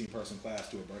a 16-person class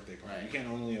to a birthday party. Right. You can't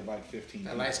only invite 15.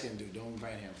 that people. light skinned dude, don't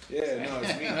invite him. Yeah, no,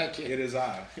 it's me. That kid. It is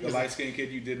I, the He's light skinned kid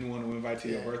you didn't want to invite to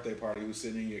your Yeah. birthday party, who's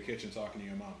sitting in your kitchen talking to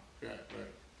your mom. Right,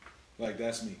 Like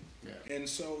that's me. Yeah. And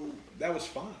so that was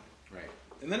fine. right,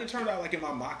 And then it turned out like in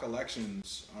my mock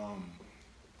elections,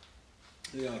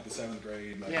 like the 7th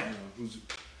grade, like Yeah.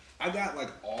 I got like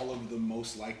all of the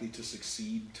most likely to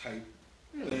succeed type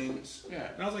things. Yeah.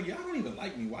 And I was like, y'all don't even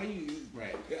like me. Why you?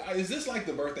 right. Is this like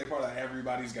the birthday party that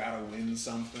everybody's got to win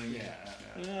something?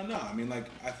 Yeah. No, I mean like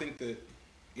I think that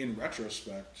in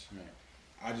retrospect, Right.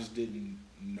 I just didn't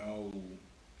know,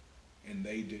 and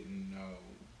they didn't know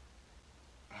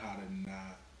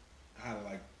how to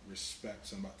like respect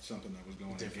something that was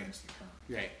going Different. against the current,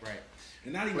 Right, right,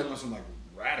 and not even But- on some like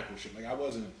radical shit. Like I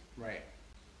wasn't right.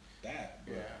 that,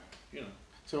 but Yeah. you know,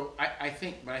 So I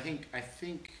think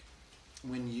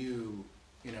when you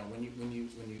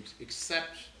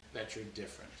accept that you're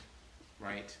different,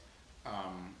 right?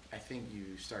 I think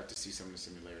you start to see some of the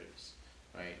similarities,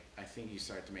 right? I think you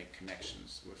start to make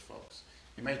connections with folks.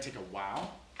 It might take a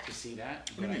while to see that,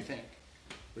 What do but you I mean? think.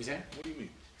 What do you say? what do you mean?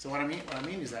 So what I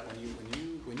mean is that when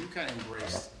you kind of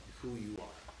embrace who you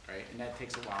are, right? And that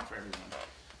takes a while for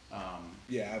everyone.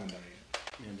 Yeah, I haven't done it yet.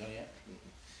 You haven't done it yet?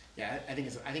 Yeah, I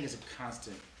think it's a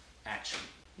constant action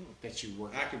that you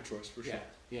work at. Active choice for sure.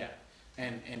 Yeah, yeah.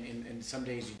 And some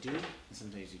days you do, and some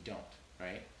days you don't,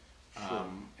 right? Sure.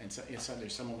 And so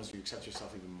there's some moments where you accept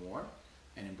yourself even more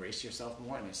and embrace yourself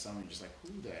more, and there's some you're just like,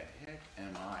 who the heck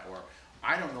am I? Or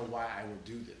I don't know why I will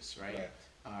do this, right?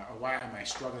 Or why am I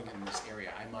struggling in this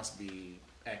area? I must be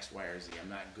X, Y, or Z. I'm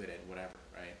not good at whatever,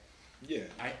 right? Yeah.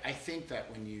 I think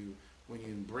that when you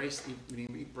embrace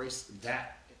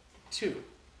that too,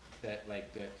 that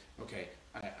okay,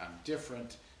 I'm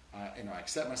different. I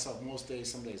accept myself most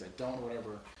days. Some days I don't, or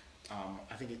whatever.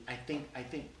 I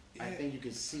think you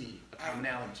could see a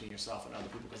commonality between yourself and other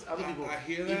people, because other people. I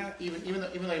hear that. Even though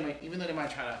they might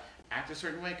try to act a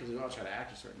certain way, because we all try to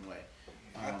act a certain way.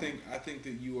 I think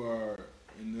that you are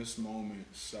in this moment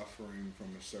suffering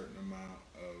from a certain amount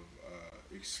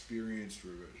of experienced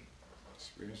revision.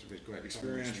 Go ahead.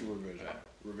 Experiential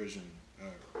revision.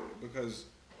 Because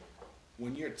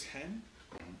when you're 10,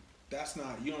 that's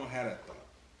not, you don't have that thought.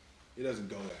 It doesn't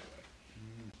go that way.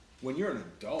 When you're an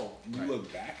adult and you Right.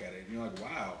 look back at it and you're like,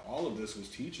 wow, all of this was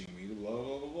teaching me to blah,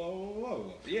 blah, blah, blah, blah,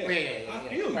 blah. Yeah, I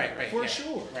feel you, Right, for yeah.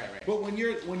 sure. Right. But when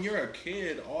you're a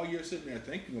kid, all you're sitting there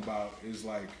thinking about is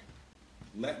like,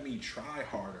 let me try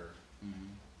harder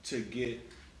to get.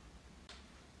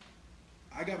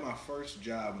 I got my first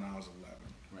job when I was 11,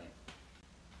 Right.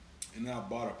 and then I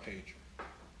bought a pager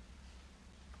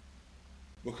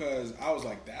because I was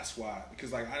like, that's why.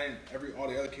 Because like all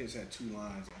the other kids had two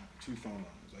phone lines.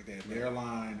 Like they had their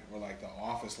line or like the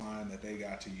office line that they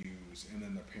got to use, and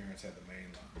then the parents had the main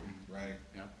line, right?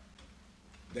 Yeah.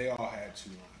 They all had two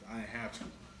lines. I didn't have two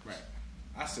lines. Right.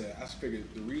 I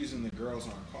figured the reason the girls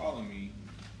aren't calling me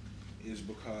is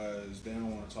because they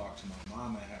don't want to talk to my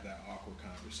mom and have that awkward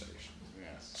conversation.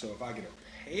 Yes. So if I get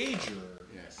a pager,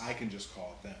 Yes. I can just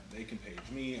call them. They can page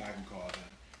me. I can call them.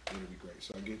 It'll be great.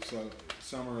 So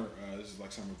summer. This is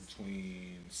like summer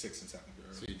between 6th and 7th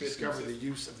grade. So you discovered the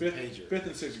use of the pager. 5th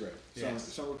and 6th grade. Yes.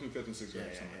 Summer between 5th and 6th grade.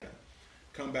 Yeah, something yeah, like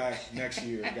that. Come back next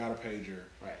year. Got a pager.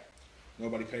 Right.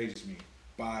 Nobody pages me.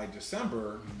 By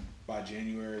December, by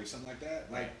January, something like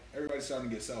that, like everybody's starting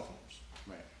to get cell phones.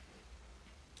 Right.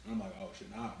 And I'm like, oh shit!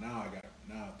 Now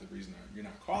the reason you're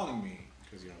not calling me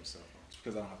Because you don't have a cell phone. is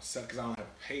because I don't have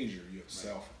a pager. You have a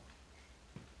cell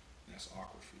phone. And that's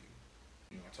awkward for you.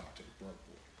 You know, I talk to the broke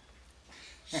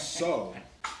boy. So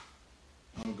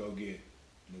I'm gonna go get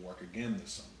to work again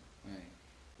this summer,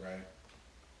 Right. right?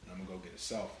 And I'm gonna go get a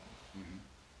cell phone. Mm-hmm.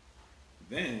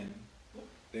 Then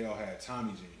they all had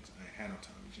Tommy jeans. I ain't had no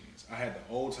Tommy jeans. I had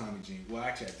the old Tommy jeans. Well,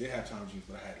 actually, I did have Tommy jeans,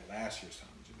 but I had last year's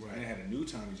Tommy jeans. Right. I had a new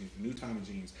Tommy jeans. The new Tommy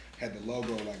jeans had the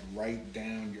logo like right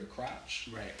down your crotch.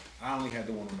 Right. I only had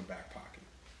the one in the back pocket.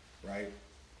 Right.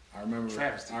 I remember.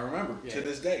 Travesty. I remember Yeah. to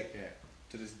this day. Yeah.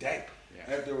 To this day.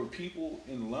 Yeah. If there were people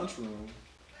in the lunchroom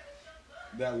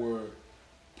that were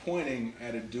pointing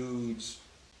at a dude's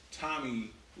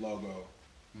Tommy logo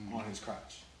on his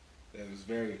crotch. That was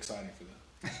very exciting for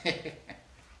them.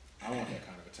 I want that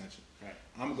kind of attention. Right.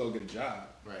 I'm gonna go get a job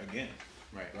again.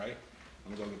 Right. Right?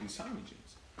 I'm gonna go get these Tommy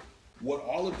jeans. What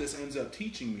all of this ends up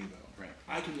teaching me though, Right.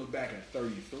 I can look back at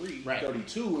 33, Right.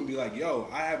 32 and be like, yo,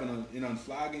 I have an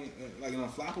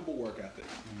unflappable work ethic.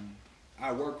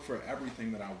 I work for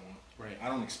everything that I want. Right. I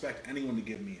don't expect anyone to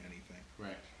give me anything.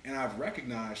 Right. And I've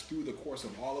recognized through the course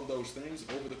of all of those things,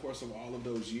 over the course of all of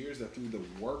those years, that through the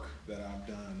work that I've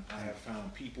done, I have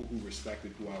found people who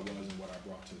respected who I was and what I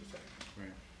brought to the table.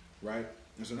 Right. Right?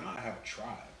 And so now I have a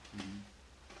tribe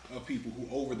of people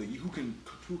who can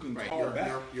Right, call your-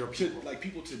 back your to people. like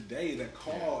people today that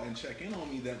call and check in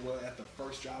on me that were at the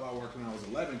first job I worked when I was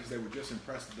 11 because they were just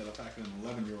impressed at the fact that an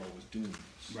 11-year-old was doing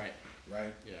this. Right.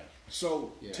 Right? Yeah.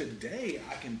 So Yeah. today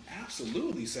I can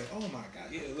absolutely say, oh my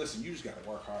God, yeah, listen, you just got to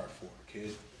work hard for it,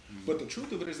 kid. But the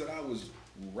truth of it is that I was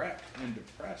wrecked and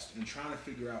depressed and trying to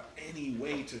figure out any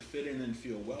way to fit in and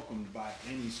feel welcomed by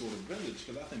any sort of village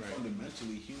because I think Right.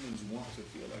 fundamentally humans want to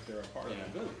feel like they're a part of Yeah. a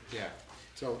village, Yeah.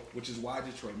 So. which is why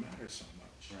Detroit matters so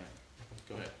much. Right.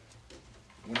 Go ahead.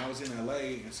 When I was in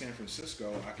LA and San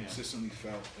Francisco, I consistently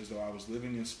felt as though I was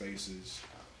living in spaces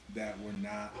that were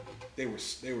not, they were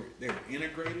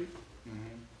integrated.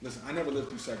 Listen, I never lived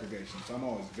through segregation, so I'm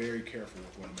always very careful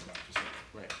with what I'm about to say.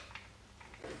 Right.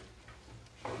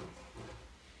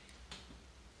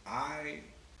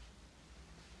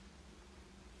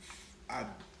 I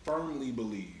firmly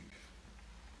believe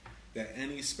that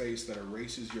any space that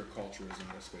erases your culture is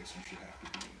not a space you should have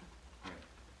to be in. Right.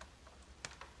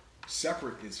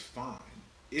 Separate is fine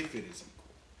if it is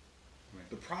equal. Right.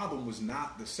 The problem was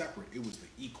not the separate, it was the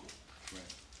equal.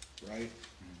 Right. Right?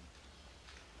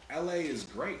 LA is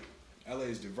great. LA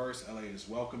is diverse. LA is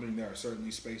welcoming. There are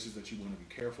certainly spaces that you want to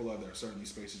be careful of. There are certainly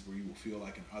spaces where you will feel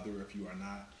like an other if you are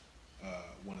not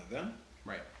one of them.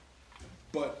 Right.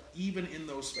 But even in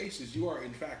those spaces, you are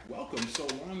in fact welcome so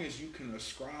long as you can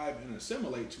ascribe and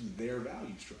assimilate to their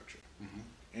value structure,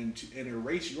 and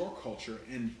erase your culture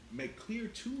and make clear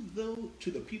to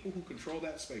the people who control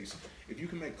that space. If you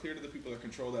can make clear to the people that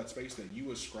control that space that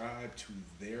you ascribe to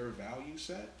their value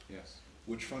set, Yes.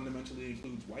 which fundamentally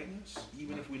includes whiteness,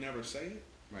 even if we never say it,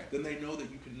 Right. then they know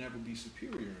that you can never be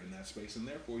superior in that space, and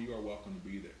therefore you are welcome to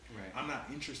be there. Right. I'm not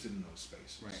interested in those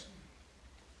spaces. Right.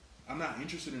 I'm not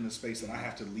interested in a space that I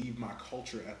have to leave my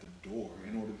culture at the door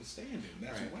in order to stand in.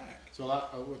 That's Right. whack. So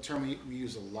a term we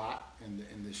use a lot in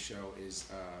this show is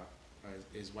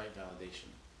white validation.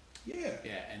 Yeah.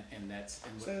 Yeah, and that's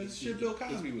and So that's shit Bill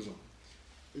Cosby was on.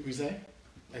 What you say?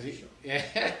 Is he? Sure.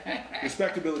 Yeah.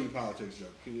 Respectability politics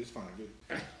joke. It's fine.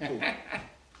 Good. Cool.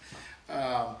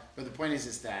 But the point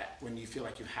is that when you feel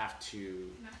like you have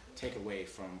to take away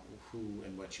from who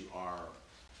and what you are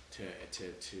to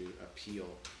appeal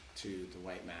to the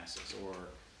white masses or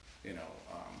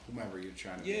whomever you're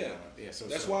trying to Yeah.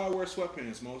 That's why I wear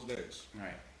sweatpants most days.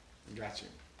 Right. Got you.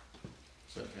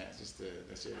 Sweatpants.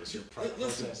 That's your Listen,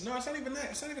 protest. no, it's not even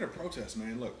that. It's not even a protest,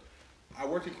 man. Look, I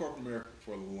worked in corporate America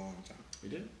for a long time. We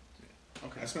did? Yeah.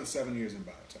 Okay. I spent 7 years in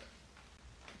biotech.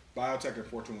 Biotech at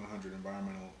Fortune 100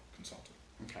 environmental consultant.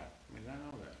 Okay. I did not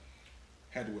know that.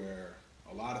 Had to wear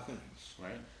a lot of things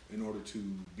Right? in order to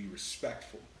be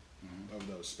respectful of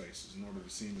those spaces, in order to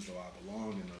seem as though I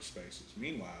belonged in those spaces.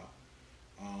 Meanwhile,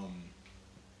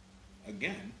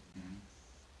 again,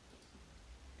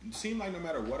 it seemed like no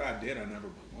matter what I did, I never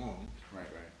belonged. Right.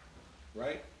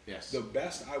 Right? Yes. The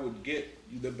best I would get,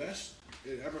 the best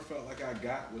it ever felt like I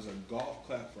got was a golf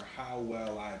clap for how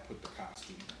well I had put the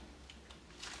costume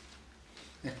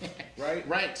on. Right?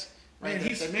 Right. Man,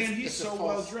 he's it's a so false-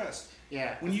 well dressed.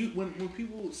 Yeah. When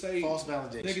people say False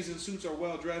validation. niggas in suits are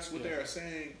well dressed, what Yeah. they are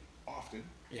saying often.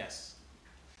 Yes.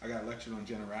 I got lectured on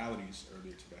generalities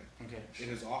earlier today. Okay. It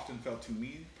has often felt to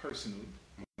me personally,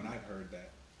 when I've heard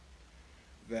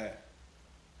that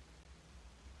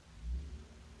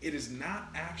it is not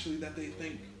actually that they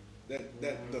think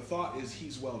that the thought is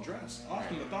he's well dressed.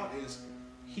 Often the thought is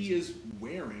he is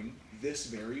wearing this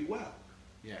very well,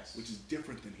 Yes. which is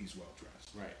different than he's well dressed.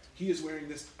 Right. He is wearing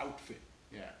this outfit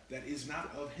Yeah. that is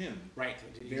not of him. Right.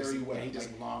 He Very doesn't- well. yeah, he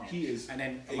doesn't Like, belong. he is and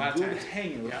then a a lot of good times,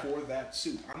 hanger yeah. for that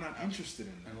suit. I'm not interested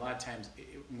in And that. a lot of times,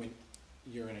 when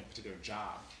you're in a particular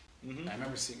job, Mhm.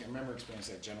 I remember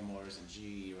experiencing at General Motors and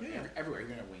GE or Yeah. everywhere,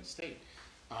 even at Wayne State.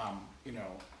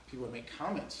 People would make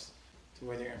comments to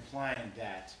where they're implying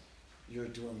that you're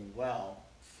doing well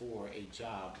for a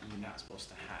job you're not supposed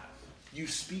to have. You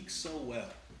speak so well.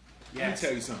 Let me Yes.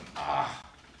 tell you something.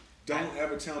 Don't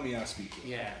ever tell me I speak well.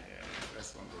 Yeah,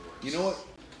 that's one of the worst. You know what?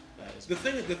 That is The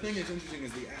thing that's interesting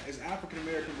is African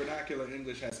American vernacular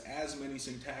English has as many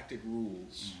syntactic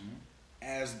rules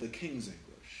as the King's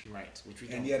English. right, which we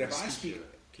And don't yet, if really I speak, here.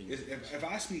 Can you- if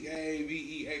I speak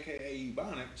AAVE, aka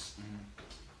Ebonics,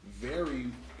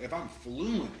 if I'm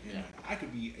fluent in Yeah. it, I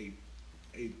could be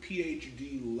a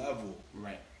PhD level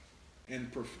right, and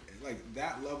like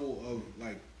that level of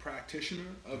like practitioner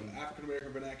of African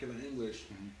American vernacular English,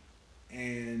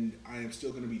 and I am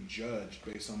still going to be judged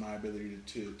based on my ability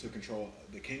to control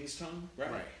the King's tongue.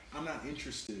 Right. I'm not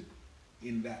interested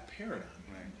in that paradigm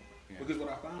anymore. Yeah. Because what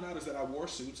I found out is that I wore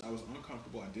suits. I was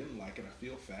uncomfortable. I didn't like it. I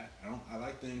feel fat. I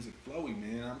like things that flowy,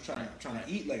 man. I'm trying to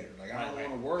eat later. Like I don't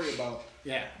want to worry about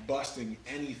busting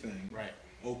anything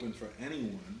open for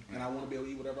anyone, and I want to be able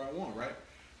to eat whatever I want, right?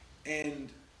 And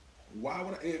why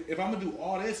would if I'm gonna do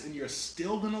all this and you're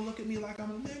still gonna look at me like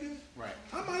I'm a nigga? Right.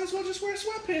 I might as well just wear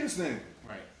sweatpants then.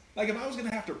 Right. Like if I was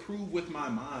gonna have to prove with my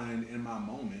mind in my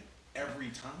moment every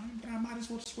time, then I might as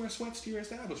well just wear sweats to your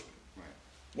establishment. Right.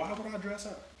 Why would I dress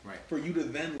up? Right. For you to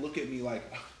then look at me like,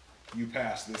 oh, you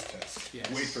passed this test. Yes.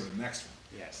 Wait for the next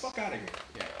one. Yes. Fuck out of here.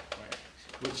 Yeah. Right.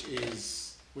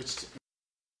 Which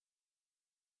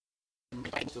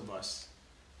most of us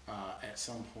at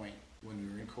some point when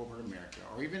we were in corporate America,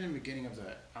 or even in the beginning of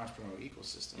the entrepreneurial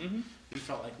ecosystem, we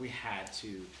felt like we had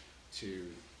to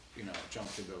jump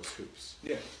through those hoops.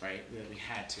 Yeah. Right. That we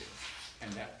had to,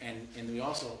 and we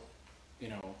also,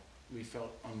 we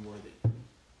felt unworthy.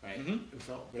 Right. We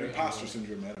felt very imposter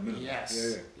syndrome at a minimum. Yes.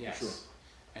 Yeah. Yes. For sure.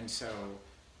 And so,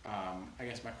 I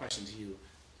guess my question to you,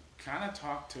 kind of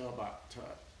talk to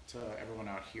everyone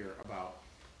out here about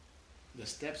the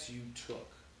steps you took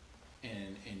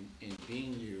in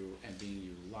being you and being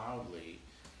you loudly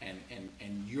and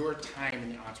your time in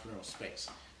the entrepreneurial space.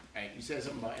 Right? You said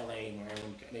something about LA and where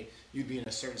everyone, you'd be in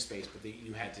a certain space, but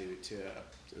you had to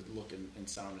look and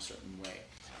sound a certain way.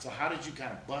 So how did you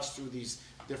kind of bust through these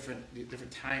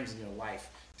different times in your life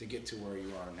to get to where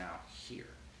you are now here?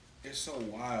 It's so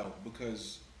wild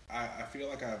because I feel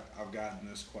like I've gotten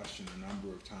this question a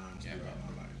number of times throughout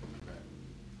my life.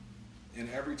 And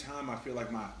every time I feel like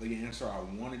the answer I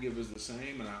want to give is the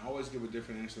same, and I always give a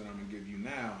different answer than I'm going to give you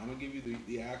now. I'm going to give you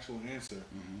the actual answer.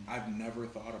 I've never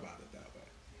thought about it that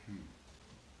way.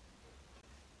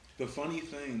 The funny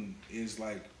thing is,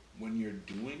 like, when you're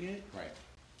doing it,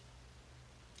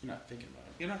 you're not thinking about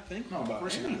it. You're not thinking about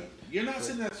any of it. You're not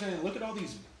sitting there saying, look at all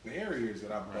these barriers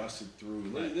that I've busted through.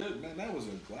 Man, that was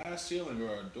a glass ceiling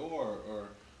or a door or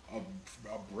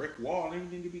a brick wall, and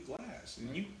everything could be glass.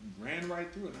 And you ran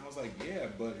right through it. And I was like, yeah,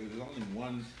 but it was only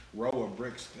one row of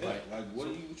bricks thick. Like, what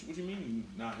do you mean?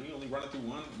 You only running through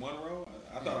one row?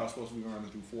 I thought I was supposed to be running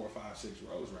through 4, 5, 6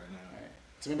 rows right now.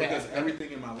 So because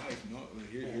everything in my life,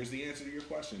 here's the answer to your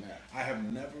question. I have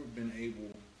never been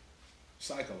able,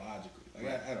 psychologically,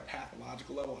 at a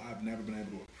pathological level, I've never been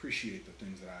able to appreciate the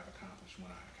things that I've accomplished when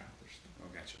I accomplished them. Oh,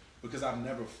 gotcha. Because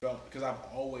I've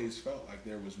always felt like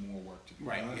there was more work to be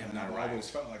done. And I've always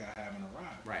felt like I haven't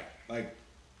arrived. Right. Like,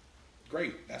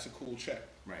 great, that's a cool check.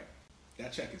 Right.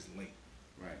 That check is late.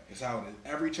 Right. It's how it is.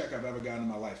 Every check I've ever gotten in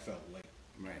my life felt late.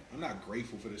 Right. I'm not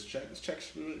grateful for this check. This check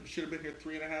should have been here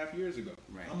 3.5 years ago.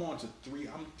 Right. I'm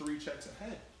 3 checks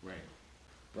ahead. Right.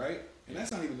 Right? And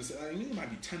that's not even to say, it might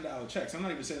be $10 checks. I'm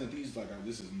not even saying that these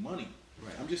this is money.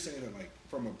 Right. I'm just saying that like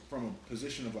from a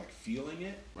position of like feeling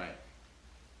it. Right.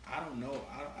 I don't know.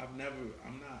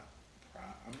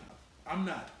 I'm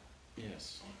not.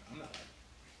 Yes. I'm not like,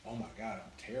 oh my God,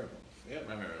 I'm terrible.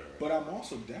 Right. But I'm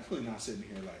also definitely not sitting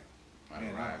here like,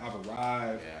 man, I've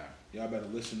arrived. Yeah. Y'all better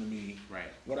listen to me.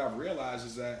 Right. What I've realized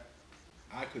is that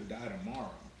I could die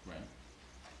tomorrow. Right.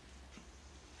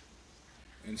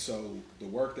 And so the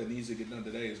work that needs to get done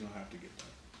today is gonna have to get done.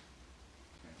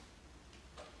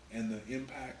 Right. And the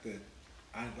impact that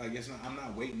I'm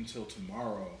not waiting until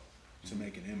tomorrow to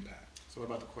make an impact. So what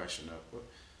about the question of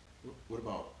what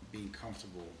about being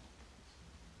comfortable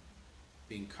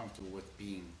with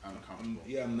being uncomfortable?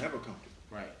 I'm never comfortable.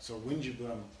 Right. So when did you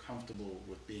become comfortable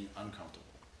with being uncomfortable?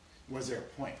 Was there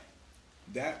a point?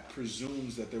 That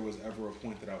presumes that there was ever a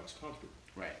point that I was comfortable.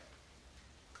 Right.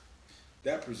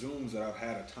 That presumes that I've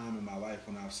had a time in my life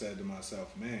when I've said to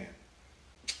myself, man,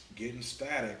 getting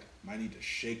static, might need to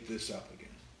shake this up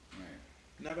again. Right.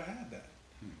 Never had that.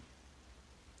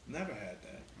 Never had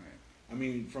that. Right. I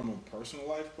mean, from a personal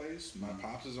life place, my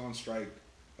pops is on strike.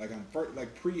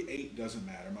 Pre-8 doesn't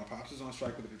matter. My pops is on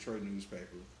strike with the Detroit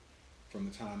newspaper from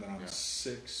the time that I'm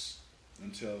 6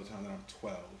 until the time that I'm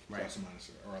 12, plus or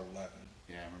minus, or 11.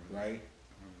 Yeah, I remember that. Right?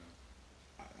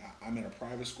 I'm in a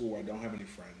private school where I don't have any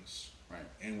friends. Right.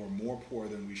 And we're more poor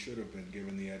than we should have been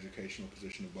given the educational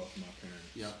position of both of my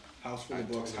parents. Yep. House full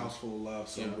of books, house full of love,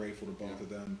 so grateful to both of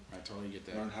them. I totally get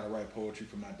that. Learned how to write poetry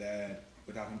from my dad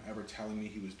without him ever telling me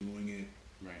he was doing it.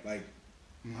 Right. Like,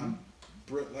 I'm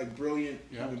brilliant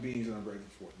human beings that I'm grateful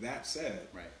for. That said,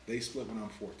 they split when I'm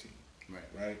 14. Right.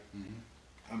 Right?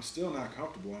 I'm still not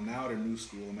comfortable. I'm now at a new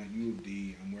school. I'm at U of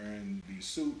D. I'm wearing these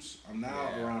suits. I'm now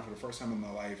around for the first time in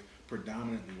my life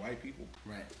predominantly white people.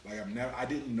 Right. Like I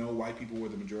didn't know white people were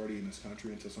the majority in this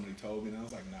country until somebody told me, and I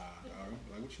was like, nah, dog.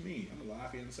 Like, what you mean? I'm a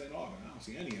Lafayette and St. Albans. I don't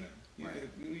see any of them. Right.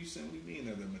 What do you mean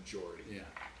they're the majority? Yeah.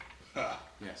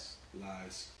 Yes.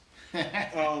 Lies.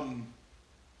 Now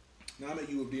I'm at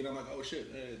U of D and I'm like, oh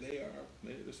shit,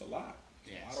 there's a lot.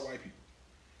 There's a lot of white people.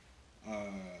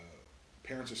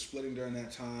 Parents are splitting during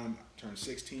that time. I turned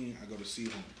 16, I go to C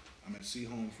Home. I'm at C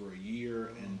Home for a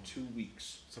year and 2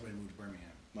 weeks. Somebody moved to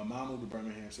Birmingham. My mom moved to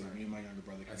Birmingham so that me and my younger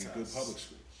brother could get good public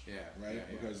schools. Yeah. Right? Yeah,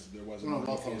 yeah. Because there wasn't Well,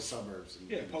 money both for those suburbs.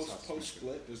 post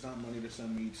split, there's not money to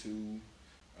send me to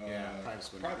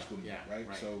private school. Yeah, right?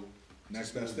 right. So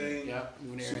next best thing,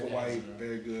 super white,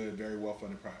 very good, very well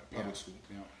funded public school.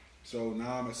 Yeah. So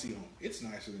now I'm at C Home. It's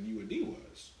nicer than U of D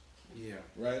was. Yeah.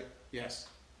 Right? Yes.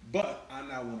 But I'm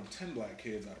now one of 10 black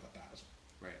kids out of 1,000.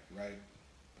 Right. Right?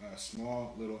 A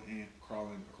small little ant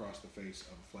crawling across the face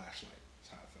of a flashlight. That's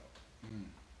how it felt.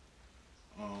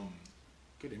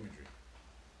 Good imagery.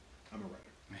 I'm a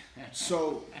writer.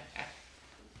 So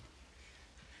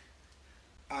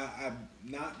I'm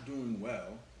not doing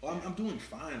well. Well, I'm doing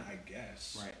fine, I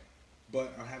guess. Right.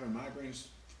 But I'm having migraines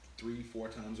 3-4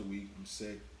 times a week. I'm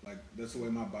sick. Like, that's the way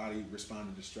my body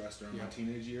responded to stress during my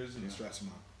teenage years and the stress of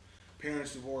my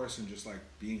parents' divorce and just like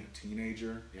being a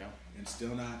teenager and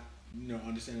still not,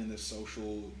 understanding this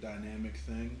social dynamic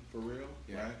thing for real,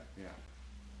 right? Yeah.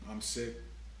 I'm sick.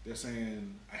 They're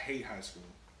saying I hate high school.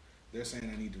 They're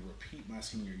saying I need to repeat my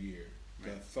senior year,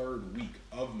 the third week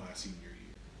of my senior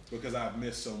year, because I've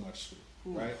missed so much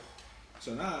school, right?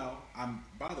 So now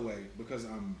by the way, because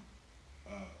I'm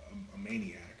a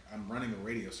maniac, I'm running a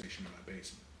radio station in my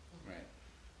basement. Right.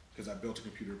 Because I built a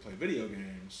computer to play video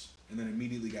games, and then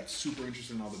immediately got super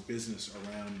interested in all the business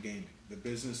around gaming, the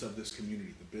business of this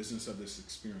community, the business of this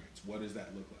experience. What does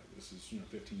that look like? This is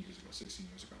 15 years ago, 16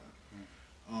 years ago.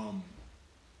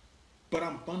 But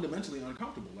I'm fundamentally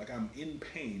uncomfortable. Like, I'm in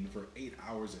pain for 8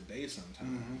 hours a day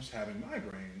sometimes, having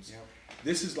migraines. Yep.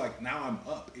 This is like, now I'm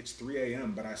up. It's 3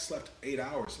 a.m., but I slept 8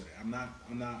 hours today. I'm not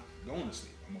going to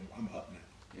sleep. I'm up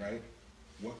now, right?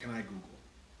 What can I Google?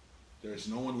 There's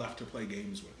no one left to play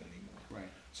games with anymore. Right.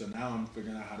 So now I'm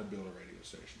figuring out how to build a radio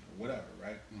station or whatever,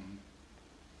 right?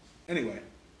 Anyway,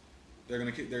 they're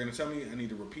gonna tell me I need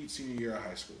to repeat senior year of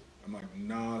high school. I'm like,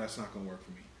 no, that's not gonna work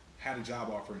for me. Had a job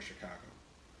offer in Chicago.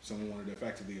 Someone wanted to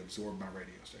effectively absorb my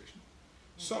radio station.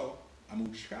 So I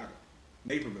moved to Chicago.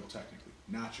 Naperville, technically,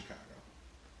 not Chicago.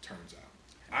 Turns out.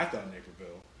 I thought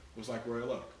Naperville was like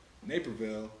Royal Oak.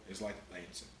 Naperville is like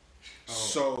Lansing.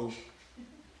 So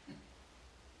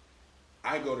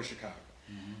I go to Chicago,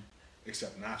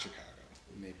 except not Chicago,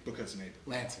 because Naperville.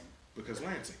 Lansing. Because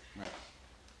Lansing. Right.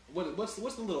 What's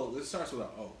the little? It starts with an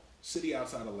O. City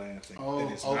outside of Lansing.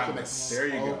 Okemos. There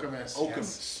you go. Okemos.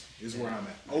 Okemos is where I'm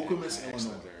at. Okemos,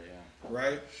 Illinois.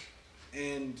 Right?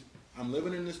 And I'm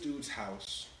living in this dude's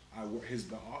house.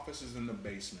 The office is in the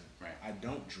basement. Right. I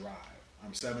don't drive.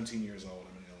 I'm 17 years old.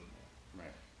 I'm in Illinois.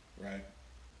 Right?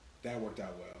 That worked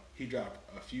out well. He dropped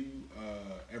a few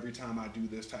every time I do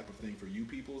this type of thing for you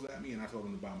peoples at me, and I told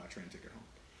him to buy my train ticket home.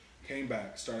 Came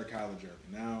back, started college early.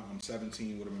 Now I'm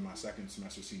 17, would have been my second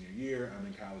semester senior year. I'm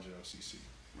in college at OCC.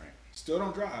 Right. Still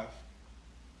don't drive.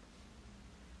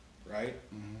 Right?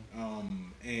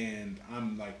 And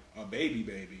I'm like a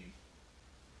baby.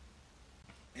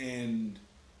 And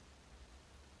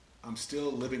I'm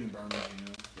still living in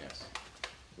Birmingham. Yes.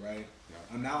 Right? Yeah.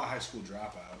 I'm now a high school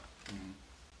dropout.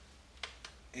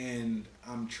 And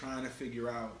I'm trying to figure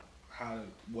out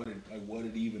what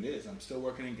it even is. I'm still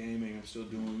working in gaming. I'm still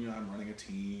doing, I'm running a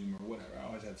team or whatever. I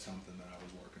always had something that I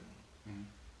was working on.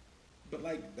 But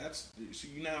like, so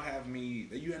you now have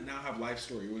life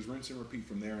story. It was rinse and repeat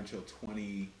from there until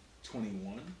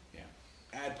 2021. Yeah.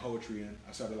 Add poetry in.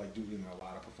 I started like doing a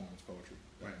lot of performance poetry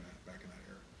back in that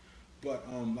era. But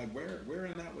like where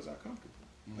in that was I comfortable?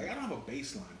 Like, I don't have a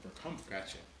baseline for comfort.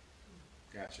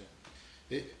 Gotcha.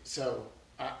 So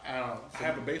I don't know. I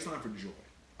have a baseline for joy.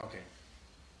 Okay.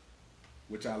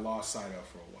 Which I lost sight of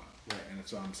for a while. Right. And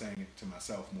so I'm saying it to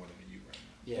myself more than to you right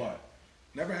now. Yeah. But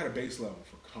never had a base level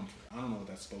for comfort. I don't know what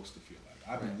that's supposed to feel like.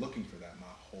 I've been looking for that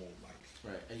my whole life.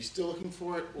 Right. Are you still looking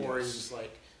for it, or Yes. is it just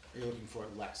like, are you looking for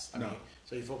it less? No.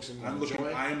 So you're focusing on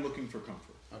joy? I am looking for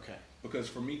comfort. Okay. Because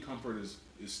for me, comfort is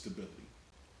stability.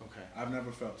 Okay. I've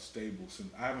never felt stable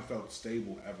I haven't felt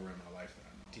stable ever in my life that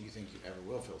I know. Do you think you ever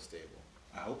will feel stable?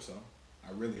 I hope so.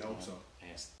 I really hope so. I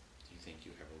asked, do you think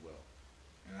you ever will?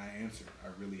 And I answered, I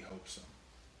really hope so.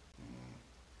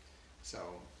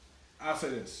 So, I'll say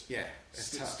this. Yeah,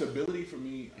 it's tough. Stability for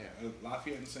me, Yeah.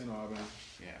 Lafayette and St. Albans,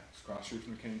 Yeah. it's across the street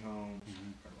from the King home,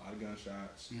 Mhm. heard a lot of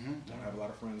gunshots, Mhm. don't have a lot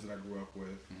of friends that I grew up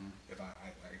with. Mhm. If I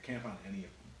can't find any of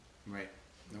them. Right.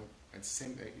 Nope. It's the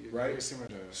same. Right. Very similar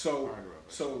to So, where I grew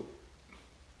up. so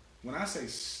when I say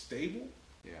stable,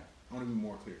 Yeah. I want to be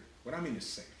more clear. What I mean is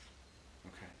safe.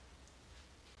 Okay.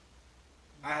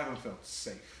 I haven't felt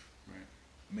safe, Right.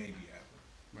 maybe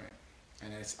ever. Right.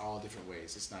 And it's all different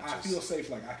ways. It's not I just. feel safe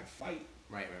like I can fight,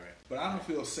 Right. Right. Right. but I don't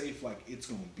feel safe like it's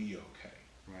going to be okay.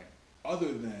 Right.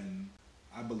 Other than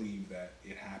I believe that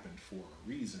it happened for a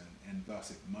reason, and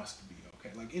thus it must be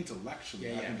okay. Like intellectually,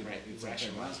 Yeah, I yeah, think right. it's You okay.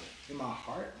 rationalize In my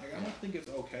heart, like I Yeah. don't think it's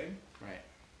okay. Right.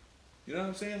 You know what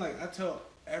I'm saying? Like I tell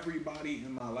everybody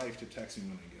in my life to text me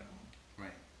when they get home,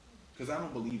 Right. because I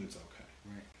don't believe it's okay.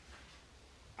 Right.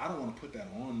 I don't want to put that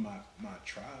on my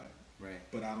tribe, Right.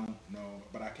 but I don't know.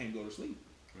 But I can't go to sleep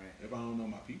Right. if I don't know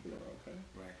my people are okay.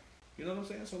 Right. You know what I'm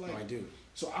saying? So like, No, I do.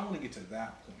 so I want to get to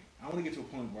that point. I want to get to a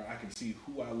point where I can see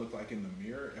who I look like in the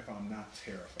mirror if I'm not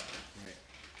terrified Right.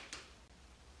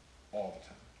 all the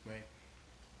time. Right.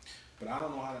 But I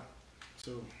don't know how to.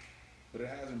 So. But it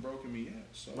hasn't broken me yet.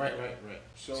 So Right. Right. Right.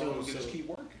 So, I'm gonna just keep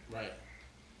working. Right.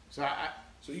 So I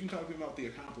So you can talk to me about the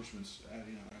accomplishments. I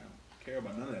don't care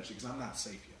about none of that shit because I'm not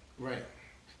safe yet. Right.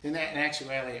 In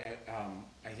actuality,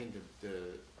 I think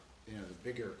the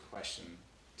bigger question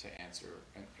to answer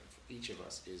for each of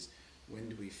us is, when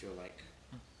do we feel like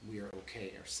we are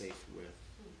okay or safe with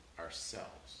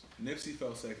ourselves? Nipsey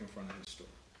felt safe in front of his store.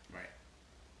 Right.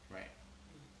 Right.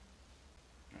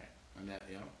 Right. And that,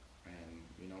 and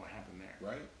you know what happened there.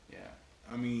 Right? Yeah.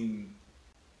 I mean,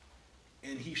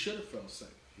 and he should have felt safe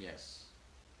Yes.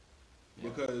 Yeah.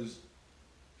 because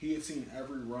he had seen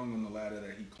every rung on the ladder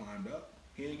that he climbed up.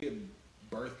 He didn't get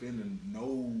birthed into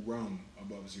no rung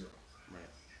above zero. Right.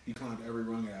 He climbed every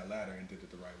rung of that ladder and did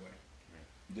it the right way.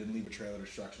 Right. Didn't leave a trail of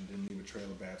destruction, didn't leave a trail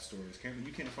of bad stories.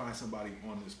 You can't find somebody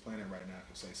on this planet right now who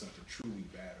can say something truly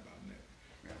bad about Nick.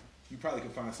 Yeah. You probably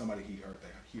could find somebody he hurt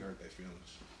their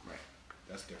feelings. Right.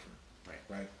 That's different. Right.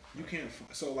 Right? You can't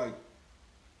so like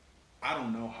I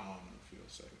don't know how I'm gonna feel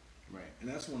safe. Right. And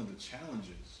that's one of the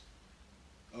challenges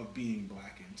of being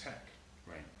black in tech.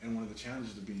 Right. And one of the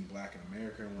challenges of being black in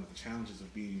America, and one of the challenges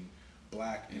of being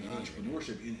black in In any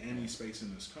entrepreneurship in any space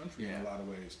in this country in Yeah. a lot of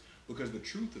ways. Because the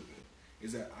truth of it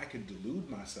is that I could delude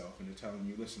myself into telling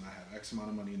you, listen, I have X amount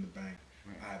of money in the bank.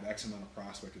 Right. I have X amount of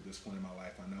prospect at this point in my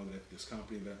life. I know that this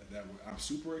company that I'm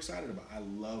super excited about. I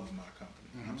love my company.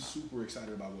 I'm super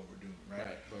excited about what we're doing,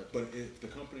 right? Right, But if the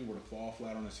company were to fall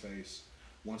flat on its face,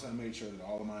 once I made sure that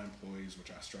all of my employees,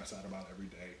 which I stress out about every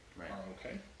day, Right. are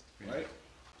okay, Yeah. right?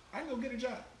 I can go get a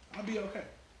job. I'll be okay.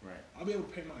 Right. I'll be able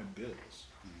to pay my bills.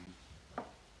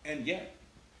 And yet,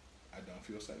 I don't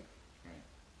feel safe. Right.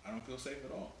 I don't feel safe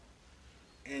at all.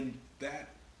 And that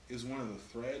is one of the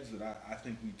threads that I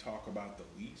think we talk about the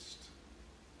least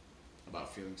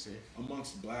About feeling safe.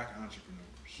 amongst black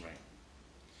entrepreneurs. Right.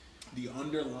 The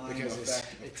underlying Because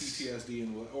effect of it's-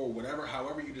 PTSD or whatever,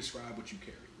 however you describe what you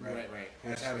carry, right? Right, right.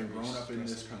 As having grown up in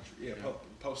this Post-slavery country. Yeah, yeah.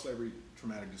 post-slavery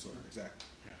traumatic disorder, exactly.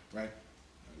 Yeah. Right?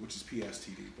 Which is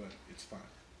PSTD, but it's fine.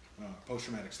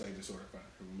 Post-traumatic slave disorder,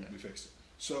 fine. We fixed it.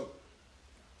 So,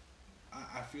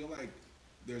 I feel like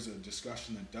there's a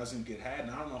discussion that doesn't get had,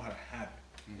 and I don't know how to have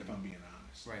it, if I'm being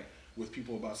honest. Right. With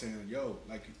people about saying, yo,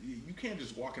 like, you can't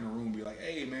just walk in a room and be like,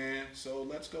 hey, man, so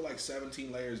let's go like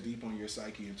 17 layers deep on your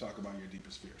psyche and talk about your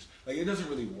deepest fears. Like, it doesn't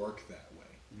really work that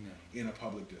way No. in a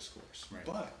public discourse. Right.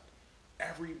 But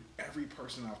every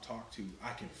person I've talked to,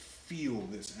 I can feel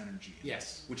this energy.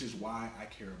 Yes. Which is why I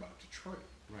care about Detroit.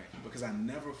 Right. Because I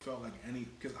never felt like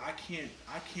because I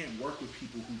can't work with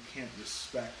people who can't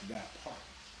respect that part.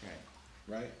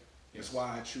 Right. Right? Yes. That's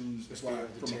why I choose. That's why, The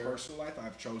from a terror. personal life,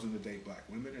 I've chosen to date black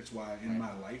women. It's why in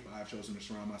Right. my life I've chosen to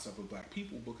surround myself with black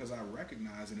people, because I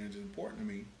recognize, and it's important to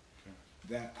me, Okay.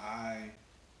 that I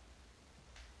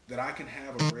can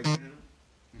have a breakdown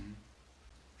Mhm.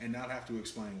 and not have to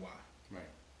explain why. Right.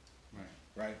 Right.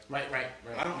 Right? Right. Right.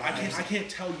 Right. I can't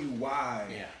tell you why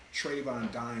Yeah.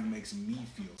 Trayvon dying makes me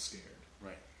feel scared.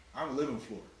 Right. I don't live in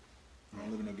Florida. I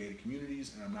don't live in no gated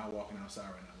communities, and I'm not walking outside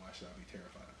right now. Why should I be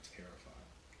terrified? I'm terrified.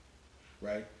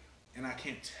 Right? And I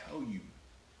can't tell you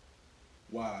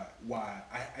why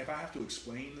if I have to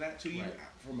explain that to you Right.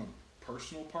 from a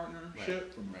personal partnership,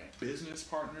 Right. from Right. a business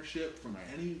partnership, from Right.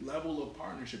 any level of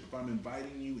partnership, if I'm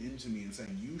inviting you into me and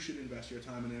saying you should invest your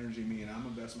time and energy in me, and I'm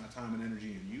invest my time and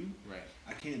energy in you, Right.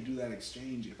 I can't do that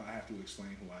exchange if I have to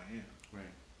explain who I am. Right.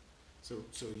 So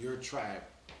your tribe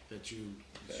that you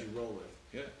roll with,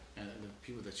 Yeah. and the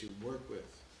people that you work with,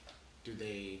 do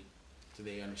they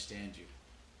understand you?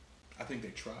 I think they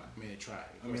try. I mean, they try.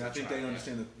 I mean, I think they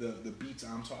understand the beats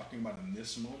I'm talking about in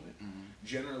this moment.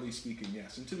 Generally speaking,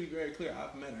 yes. And to be very clear,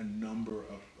 I've met a number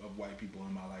of white people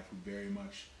in my life who very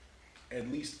much,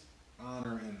 at least,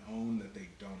 honor and own that they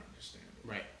don't understand it.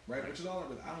 Right. Which is all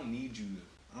of it. I don't need you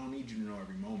to know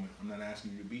every moment. I'm not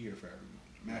asking you to be here for every moment.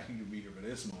 I'm asking you to be here for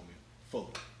this moment fully.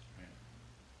 Right.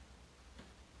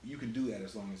 You can do that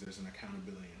as long as there's an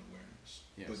accountability and awareness.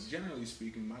 Yes. But generally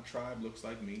speaking, my tribe looks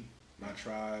like me. My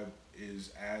tribe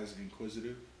is as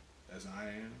inquisitive as I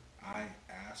am. I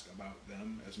ask about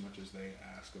them as much as they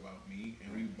ask about me.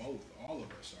 And we both, all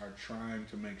of us, are trying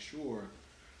to make sure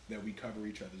that we cover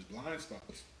each other's blind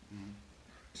spots.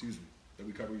 Excuse me. That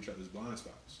we cover each other's blind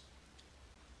spots.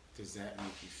 Does that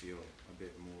make you feel a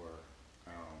bit more?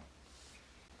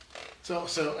 So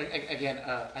again,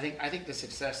 I think the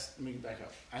success. Let me back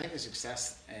up. I think the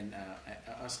success and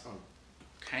us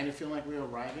kind of feeling like we're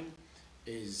arriving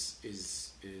is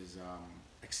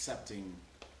accepting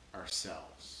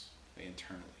ourselves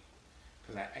internally,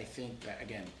 because I think that,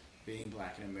 again, being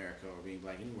black in America or being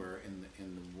black anywhere in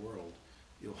the world,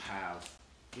 you'll have,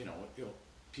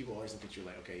 people always look at you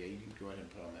like, okay, yeah, you can go ahead and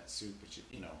put on that suit, but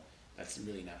that's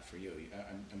really not for you.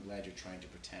 I'm glad you're trying to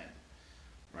pretend,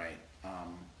 right?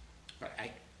 But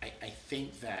I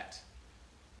think that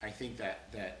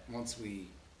once we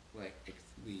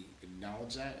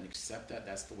acknowledge that and accept that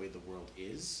that's the way the world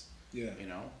is. Yeah.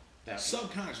 That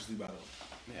subconsciously, by the way.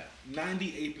 Yeah.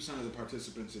 98% of the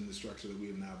participants in the structure that we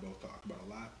have now both talked about a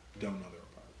lot don't know they're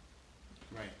a part of it.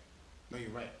 Right. No, you're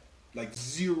right. Like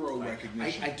zero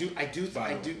recognition. I do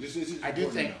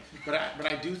think, but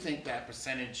I do think that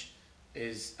percentage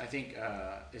is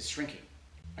shrinking.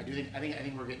 I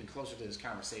think we're getting closer to this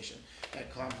conversation.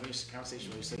 That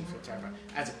conversation we were sitting for time about,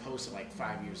 as opposed to like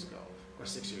 5 years ago or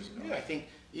 6 years ago. Yeah. I think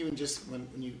even just when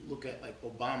you look at like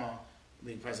Obama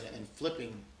being president and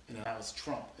flipping, now it's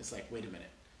Trump. It's like, wait a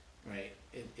minute, right?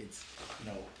 It's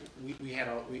we had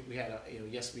a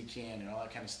yes we can and all that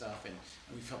kind of stuff, and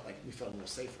we felt a little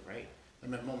safer, right?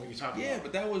 The moment you're talking about.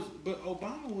 But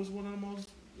Obama was one of the most,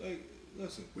 like,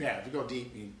 listen. Yeah, if you go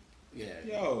deep,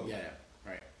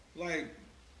 right. Like,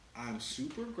 I'm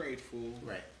super grateful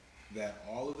that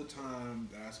all of the time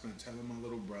that I spent telling my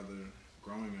little brother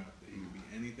growing up that he could be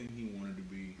anything he wanted to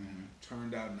be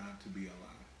turned out not to be a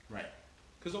lie. Right.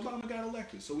 Because Obama got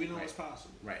elected, so we know it's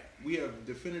possible. Right. We have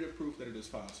definitive proof that it is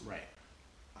possible. Right.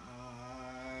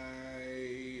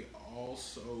 I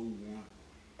also want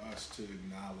us to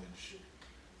acknowledge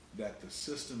that the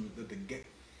system, that the game,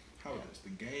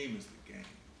 the game is the game.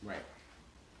 Right.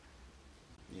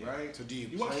 Yeah. Right? So do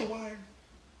you watch The Wire?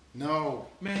 No.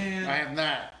 Man. I have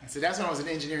not. So that's when I was in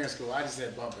engineering school. I just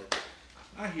said bump it.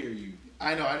 I hear you.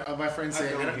 I know. My friends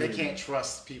say they can't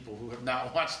trust people who have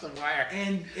not watched The Wire.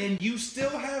 And you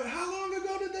still have. How long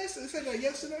ago did they say that?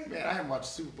 Yesterday? Man, I haven't watched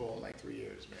Super Bowl in like 3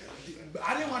 years, man. But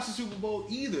I didn't watch the Super Bowl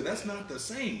either. That's not the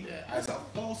same. Yeah, that's a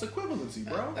false equivalency,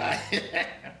 bro.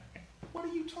 What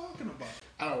are you talking about?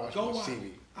 I don't watch much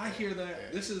TV. I hear that.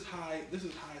 Yeah. This is high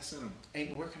cinema.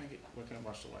 Hey, where can I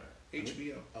watch The Wire?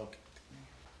 HBO. Okay.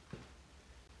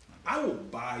 I will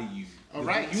buy you. All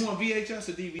right. You want VHS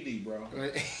or DVD, bro?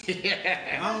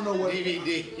 Yeah. I don't know what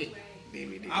DVD.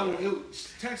 I will.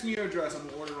 Text me your address. I'm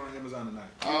gonna order it on Amazon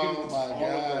tonight. Oh my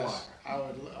gosh. I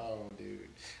would. Oh, dude.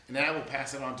 And then I will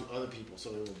pass it on to other people so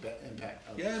it will impact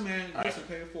others. Yeah, man. Listen,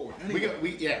 pay it forward. Anyway,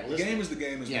 the game is the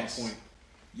game. Is my point.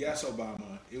 Yes,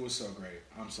 Obama. It was so great.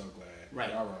 I'm so glad.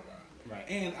 Right. Right.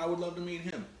 And I would love to meet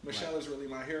him. Michelle is really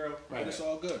my hero. Right. But it's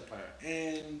all good. Right.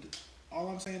 And all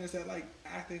I'm saying is that, like,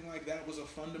 acting like that was a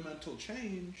fundamental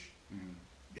change.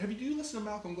 Mm-hmm. Do you listen to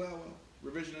Malcolm Gladwell?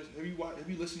 Revisionist? Have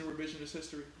you listened to Revisionist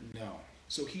History? No.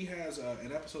 So he has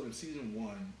an episode in season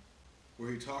 1 where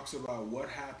he talks about what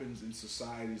happens in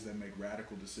societies that make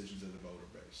radical decisions at the voter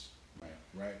base.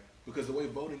 Right. Because the way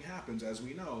voting happens, as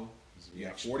we know, you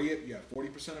have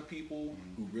 40% of people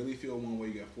who really feel one way.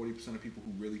 You got 40% of people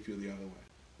who really feel the other way.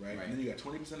 Right. And then you got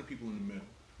 20% of people in the middle.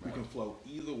 Who can flow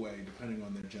either way depending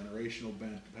on their generational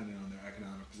bent, depending on their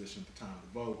economic position at the time of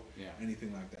the vote,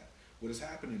 anything like that. What has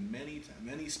happened in many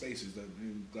spaces that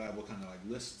Gladwell kind of like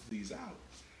lists these out,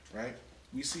 right?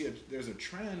 We see there's a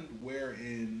trend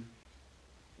wherein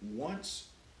once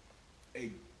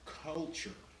a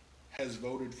culture has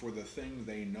voted for the thing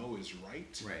they know is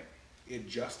right, it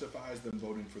justifies them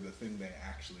voting for the thing they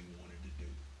actually wanted to do.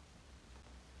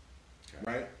 Okay.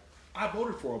 Right? I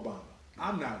voted for Obama.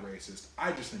 I'm not racist.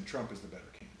 I just think Trump is the better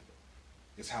candidate.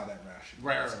 It's how that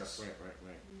rationalizes.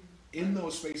 Right. In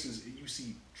those spaces, you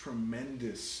see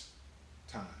tremendous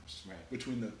times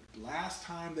between the last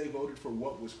time they voted for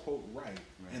what was, quote, right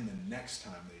and the next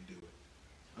time they do it.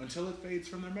 until it fades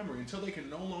from their memory, until they can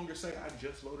no longer say, I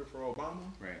just voted for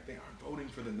Obama. Right. They aren't voting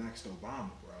for the next Obama,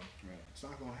 bro. Right. It's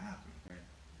not going to happen. Right.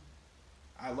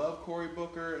 I love Cory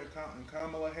Booker and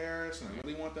Kamala Harris, and I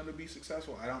really want them to be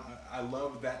successful. I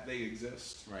love that they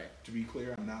exist. Right. To be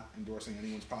clear, I'm not endorsing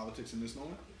anyone's politics in this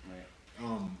moment. Right.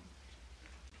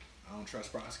 I don't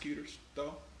trust prosecutors,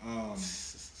 though.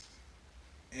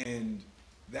 And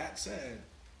that said,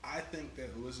 I think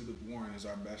that Elizabeth Warren is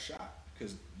our best shot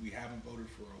because we haven't voted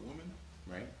for a woman.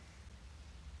 Right.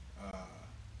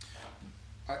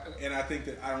 And I think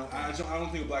that I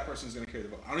don't think a black person is going to carry the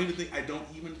vote. I don't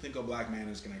even think a black man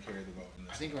is going to carry the vote in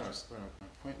this. I think what my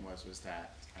point was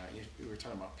that we were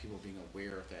talking about people being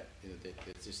aware of that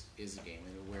that this is a game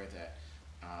and aware that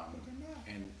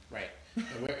and right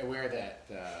aware that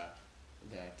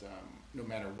no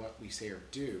matter what we say or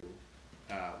do,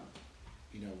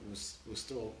 we'll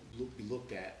still be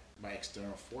looked at by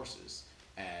external forces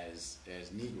as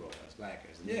Negro, as black,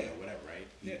 as Negro, whatever, right?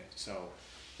 Yeah. So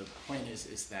the point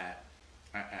is that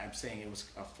I'm saying it was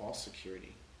a false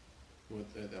security.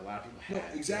 With a lot of people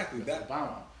had exactly with that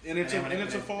Obama, and it's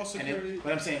a false security.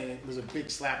 But I'm saying it was a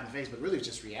big slap in the face, but really it's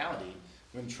just reality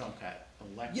when Trump got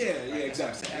elected. Yeah, right?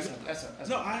 exactly. That's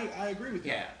I agree with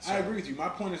you. Yeah, I agree with you. My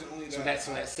point is only that.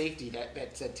 So that safety,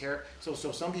 that said terror. So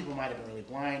some people might have been really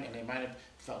blind, and they might have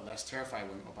felt less terrified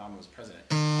when Obama was president.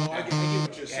 Oh, I get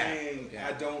what you're saying. Yeah.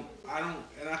 I don't,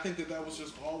 and I think that was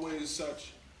just always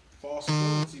such false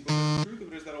equivalency. But the truth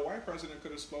of it is that a white president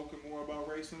could have spoken more about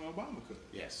race than Obama could.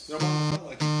 Yes. And Obama felt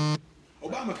like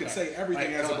Obama could say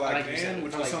everything as a black man,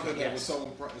 which was something that was so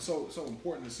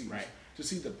important to see. Right. To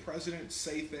see the president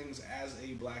say things as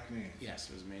a black man. Yes,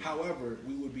 it was amazing. However,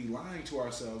 we would be lying to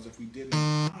ourselves if we didn't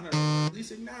honor or at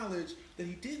least acknowledge that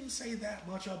he didn't say that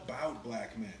much about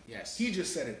black men. Yes. He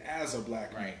just said it as a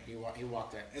black man. Right. He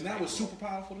walked that. And that was super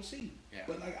powerful to see. Yeah.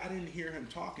 But I didn't hear him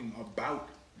talking about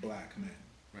black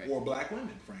men or black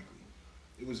women, frankly.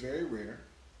 It was very rare,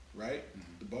 right?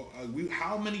 Mm-hmm.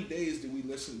 How many days did we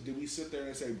sit there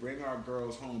and say, bring our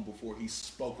girls home before he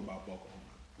spoke about Boko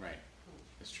Haram? Right.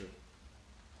 That's true.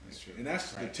 That's true. And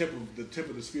that's right. the tip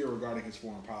of the spear regarding his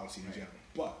foreign policy in general.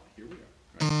 But here we are.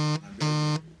 Right. I'm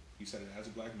very you said it as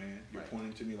a black man. You're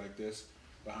pointing to me like this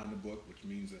behind the book, which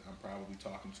means that I'm probably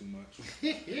talking too much.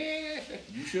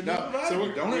 You should know.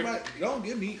 Don't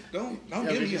give me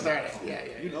started. Yeah.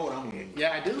 You know what I'm gonna do.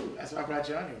 Yeah, I do. That's why I brought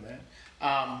you on here, man.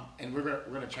 And we're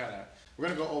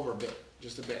gonna go over a bit,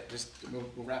 just a bit.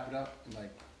 We'll wrap it up in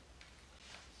like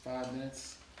 5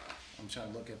 minutes. I'm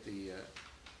trying to look at the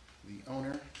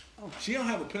owner. Oh, she don't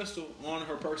have a pistol on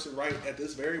her person right at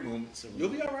this very moment. So you'll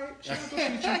be all right. She'll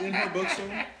shoot you in her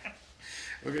bookstore.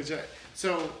 We're gonna try.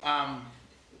 So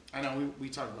I know we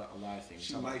talk about a lot of things.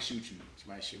 She might shoot you. She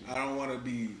might shoot me. I don't want to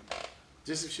be.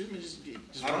 Just shoot me. Just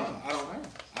I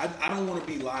don't want to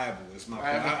be liable. Is my point.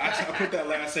 I put that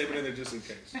last statement in there just in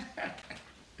case.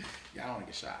 Yeah, I don't want to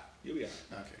get shot. You'll be all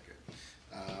right. Okay,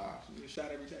 good. You get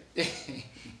shot every day.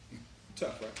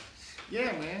 Tough, right?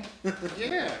 Yeah, man.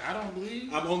 Yeah, I don't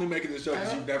believe. I'm only making this joke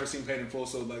because you've never seen Paid in Full,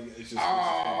 so like it's just.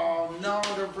 Oh no,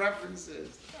 the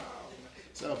references. Oh,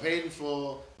 so Paid in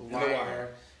Full, The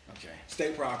Wire. Okay.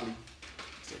 State Property.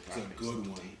 It's a good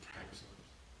one.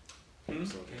 Paper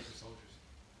Soldiers.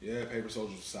 Yeah, Paper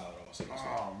Soldiers is solid also.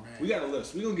 Oh man. We got a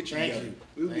list. We're gonna get you Thank together.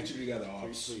 you. We'll get you together,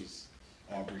 Aubrey. Please.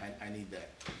 Aubrey. I need that.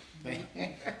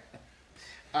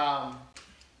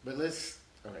 But let's.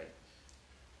 Okay.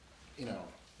 You know,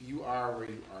 you are where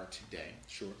you are today.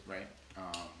 Sure. Right.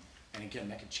 And again,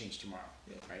 that could change tomorrow.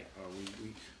 Yeah. Right. Or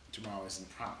we tomorrow isn't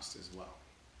promised as well.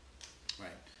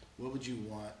 Right. What would you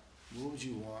want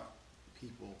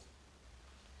people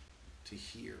to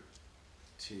hear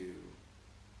to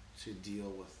deal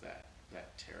with that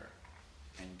terror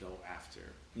and go after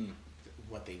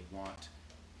what they want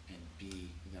and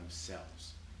be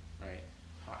themselves, right?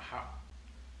 How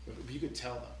if you could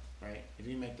tell them, right? If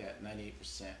you make that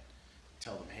 98%,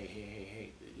 tell them,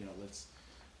 hey, you know, let's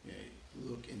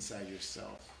look inside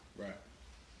yourself, right?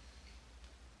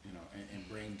 You know, and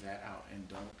bring that out, and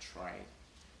don't try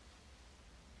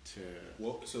to.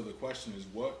 Well, so the question is,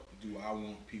 what do I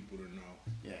want people to know?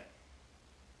 Yeah.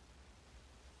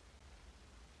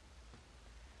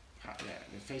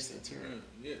 They face that terror.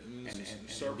 Yeah, and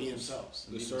be themselves.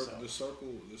 The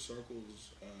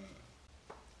circles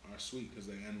are sweet because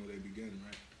they end where they begin,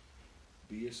 right?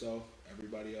 Be yourself.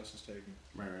 Everybody else is taken.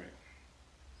 Right.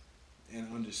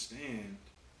 And understand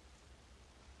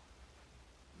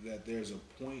that there's a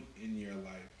point in your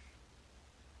life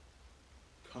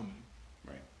coming,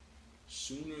 right,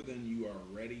 sooner than you are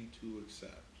ready to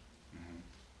accept,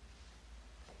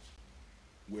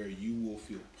 where you will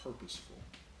feel purposeful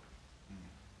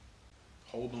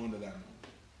hold on to that moment.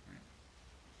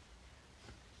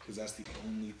 Because that's the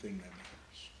only thing that matters.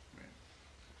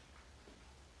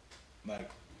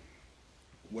 Like,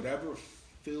 whatever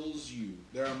fills you,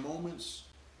 there are moments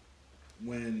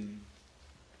when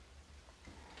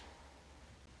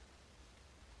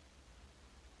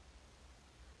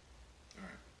all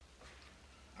right,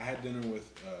 I had dinner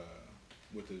with a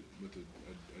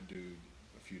dude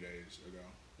a few days ago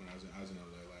when I was in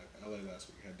LA last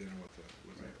week. I had dinner with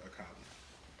a colleague.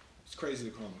 It's crazy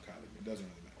to call him a colleague. It doesn't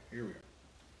really matter. Here we are.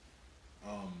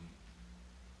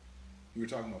 We were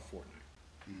talking about Fortnite.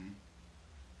 Mm-hmm.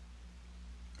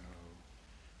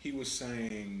 He was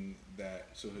saying that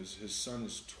his son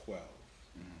is 12,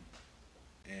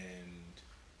 and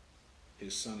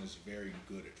his son is very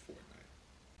good at Fortnite.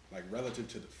 Like, relative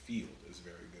to the field, is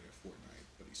very good at Fortnite,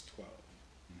 but he's 12.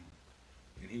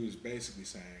 And he was basically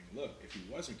saying, look, if he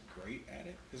wasn't great at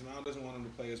it, his mom doesn't want him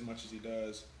to play as much as he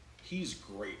does. He's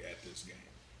great at this game.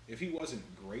 If he wasn't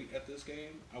great at this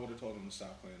game, I would have told him to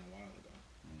stop playing a while ago.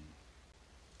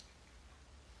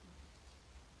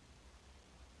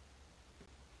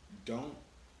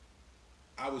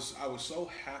 I was so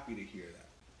happy to hear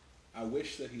that. I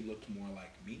wish that he looked more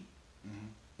like me,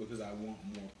 because I want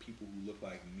more people who look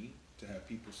like me to have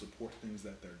people support things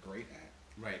that they're great at.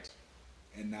 Right.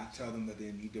 And not tell them that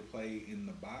they need to play in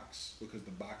the box, because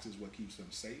the box is what keeps them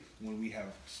safe. When we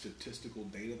have statistical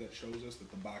data that shows us that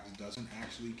the box doesn't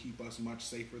actually keep us much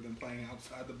safer than playing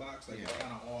outside the box, like it's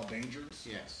kind of all dangerous.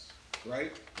 Yes.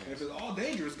 Right? Yes. And if it's all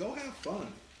dangerous, go have fun.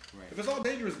 Right. If it's all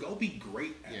dangerous, go be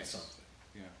great at something.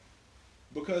 Yeah.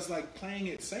 Because like playing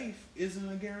it safe isn't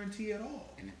a guarantee at all.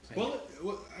 And I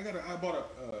bought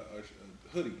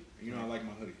a hoodie. You know, I like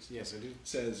my hoodies. Yes, I do. It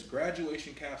says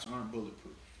graduation caps aren't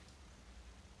bulletproof.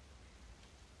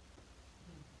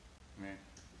 Right.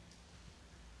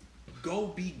 Go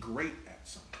be great at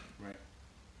something. Right.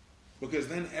 Because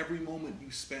then every moment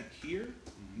you spent here,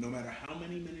 no matter how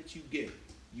many minutes you get,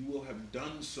 you will have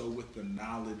done so with the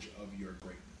knowledge of your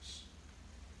greatness.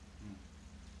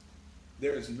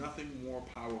 There is nothing more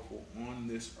powerful on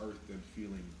this earth than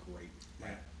feeling great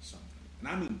at something. And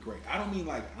I mean great. I don't mean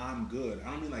like I'm good.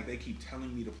 I don't mean like they keep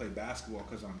telling me to play basketball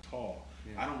because I'm tall.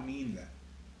 Yeah. I don't mean that.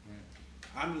 Right.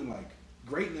 I mean like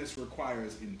greatness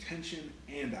requires intention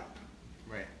and outcome.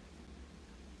 Right.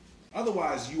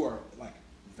 Otherwise, you are like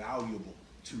valuable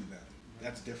to them.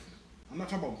 That's different. I'm not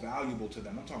talking about valuable to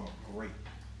them. I'm talking about great.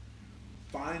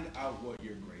 Find out what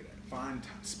you're great at.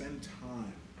 Spend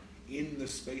time in the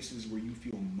spaces where you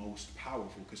feel most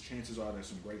powerful, because chances are there's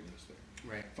some greatness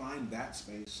there. Right. Find that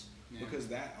space, because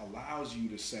that allows you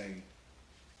to say,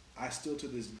 I still to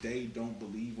this day don't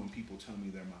believe when people tell me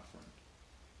they're my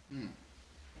friend.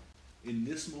 In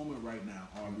this moment right now,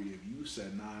 Aubrey, if you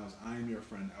said, Niles, I am your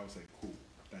friend, I would say, cool,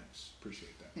 thanks,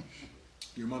 appreciate that.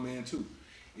 You're my man too.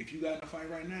 If you got in a fight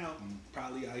right now,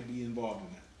 probably I'd be involved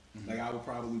in that. Like I would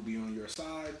probably be on your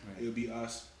side. Right. It would be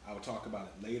us. I would talk about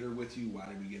it later with you. Why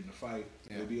did we get in a fight?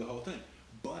 Yeah. It would be a whole thing.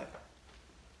 But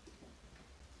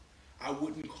I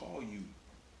wouldn't call you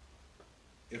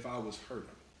if I was hurting.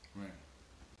 Right.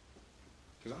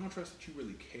 Because I don't trust that you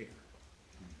really care.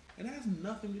 And that has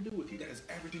nothing to do with you. That has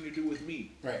everything to do with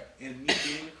me. Right. And me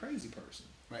being a crazy person.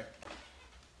 Right.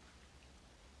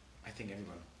 I think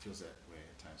everyone feels that way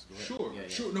at times. Sure.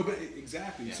 Sure. No, but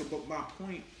exactly. Yeah. So, but my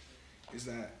point is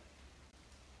that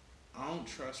I don't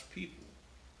trust people,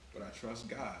 but I trust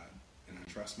God and I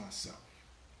trust myself.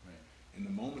 Right. And the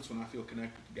moments when I feel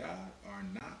connected to God are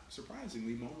not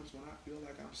surprisingly moments when I feel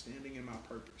like I'm standing in my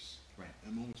purpose. Right.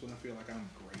 And moments when I feel like I'm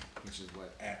great, which is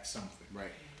what at something.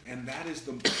 Right. And that is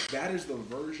the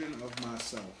version of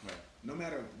myself. Right. No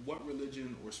matter what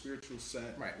religion or spiritual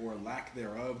set or lack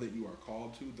thereof that you are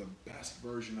called to, the best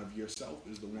version of yourself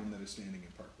is the one that is standing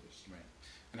in purpose. Right.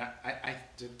 And I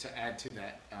to add to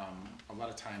that, a lot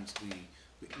of times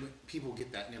we people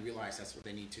get that and they realize that's what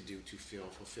they need to do to feel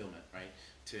fulfillment, right?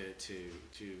 To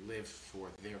live for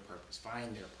their purpose,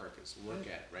 find their purpose, work at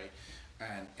it, right?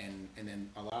 And then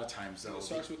a lot of times though, it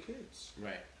starts with kids,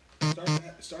 right?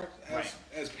 Start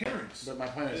as parents. But my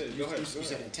point is, you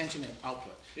said intention and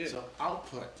output. Yeah. So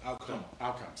outcome.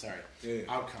 Sorry. Yeah.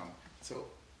 Outcome. So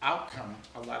outcome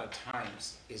a lot of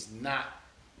times is not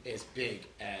as big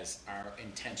as our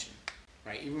intention,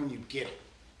 right? Even when you get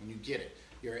it,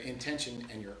 your intention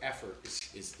and your effort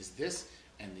is this,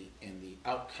 and the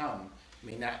outcome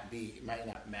might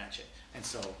not match it, and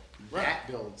so that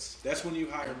builds. That's when you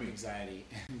hire me. Anxiety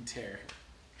and terror.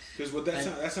 Because what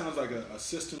that sounds like a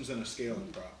systems and a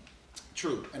scaling problem.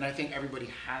 True, and I think everybody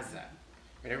has that.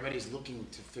 right? Everybody's looking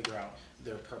to figure out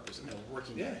their purpose and they're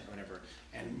working at it or whatever.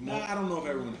 And No, I don't know if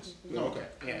everyone is. no, okay,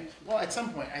 yeah. Well, at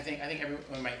some point, I think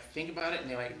everyone might think about it,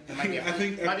 and it might be I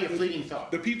think it might be a fleeting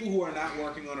thought. The people who are not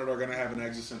working on it are going to have an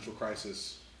existential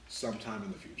crisis sometime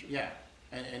in the future. Yeah,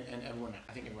 and everyone,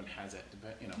 I think everyone has that,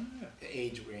 the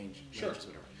age range, Sure. ranges,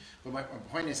 whatever. But my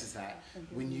point is that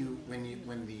when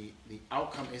the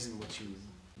outcome isn't what you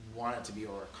want it to be,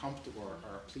 or are comfortable or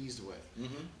are pleased with,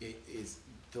 it is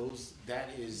that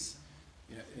is,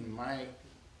 in my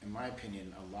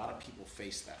opinion, a lot of people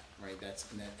face that, right?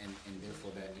 And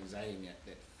therefore that anxiety, and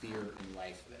that fear in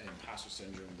life, the imposter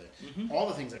syndrome, all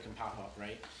the things that can pop up,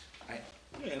 right? I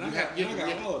got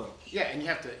all of those. Yeah, and you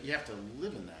have to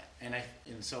live in that,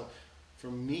 and so for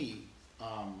me,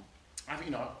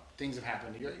 things have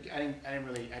happened. I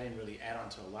didn't really add on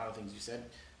to a lot of things you said.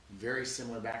 Very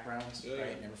similar backgrounds,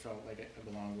 right? Never felt like I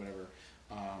belonged, whatever.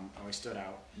 Always stood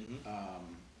out.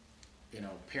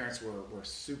 Parents were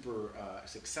super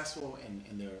successful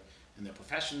in their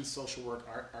professions, social work,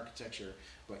 architecture,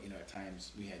 but at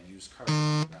times we had used cars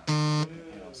around.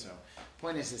 So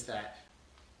point is that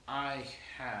I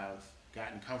have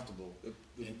gotten comfortable.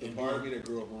 The part of me that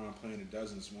grew up around playing in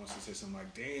dozens wants to say something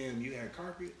like, "Damn, you had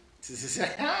carpet."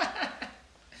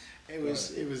 It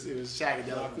was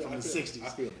shagadelic from the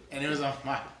 '60s, and it was on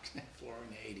my floor in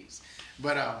the '80s.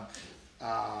 But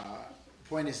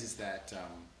point is that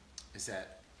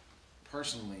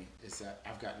personally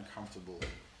I've gotten comfortable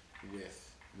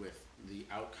with the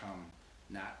outcome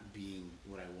not being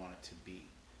what I want it to be,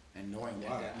 and knowing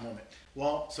that at that moment.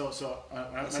 Well,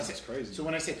 crazy. So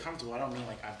when I say comfortable, I don't mean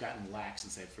like I've gotten lax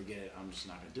and say forget it, I'm just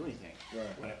not going to do anything.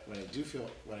 Right. What I do feel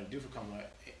comfortable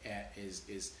at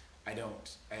is I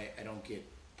don't get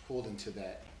pulled into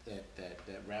that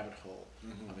rabbit hole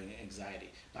of anxiety.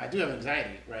 Now, I do have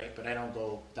anxiety, right? But I don't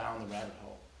go down the rabbit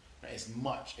hole, right, as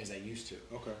much as I used to.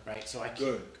 Okay. Right. So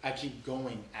I keep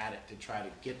going at it to try to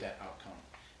get that outcome.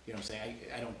 You know what I'm saying?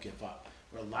 I don't give up.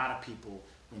 Where a lot of people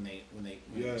when they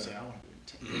say I want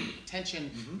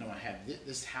attention, and I want to have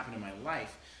this happen in my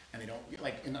life, and they don't,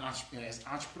 like as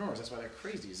entrepreneurs, that's why they're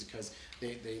crazy, is because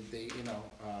they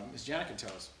as Janet can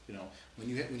tell us, when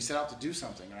you set out to do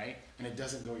something, right, and it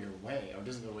doesn't go your way, or it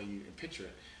doesn't go the way you picture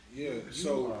it. Yeah,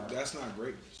 so that's not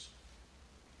greatness.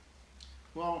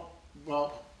 Well,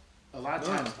 a lot of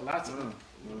times. No.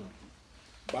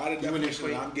 By the definition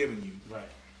that I'm giving you,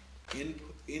 right,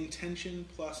 intention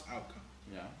plus outcome.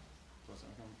 Yeah, plus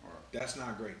outcome, or that's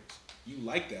not greatness. You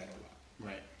like that a lot,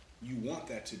 right? You want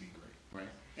that to be great, right?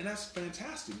 And that's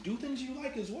fantastic. Do things you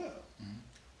like as well.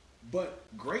 But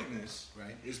greatness,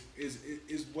 right,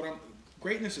 is what I'm.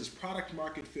 Greatness is product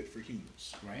market fit for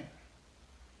humans, right?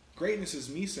 Greatness is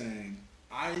me saying,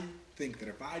 I think that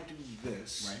if I do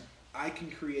this, right, I can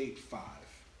create 5.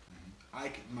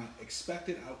 My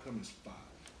expected outcome is 5,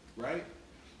 right?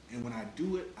 And when I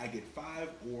do it, I get 5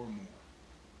 or more.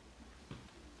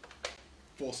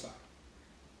 Full stop.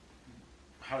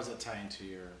 How does that tie into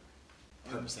your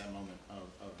purpose? That moment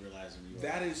of realizing you.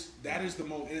 That is the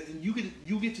moment, and you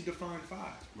get to define 5,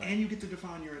 right, and you get to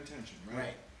define your intention, right?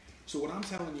 Right. So what I'm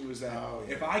telling you is that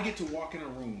if I get to walk in a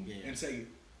room and say,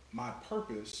 my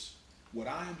purpose, what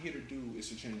I am here to do is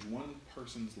to change one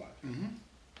person's life.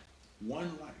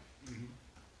 One life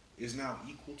is now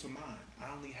equal to mine.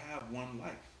 I only have one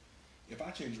life. If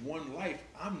I change one life,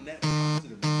 I'm net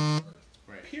positive on this earth.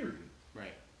 Right. Period.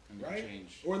 Right. Right?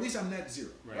 Or at least I'm net 0.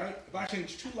 Right? If I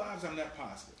change 2 lives, I'm net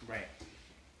positive. Right.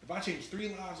 If I change 3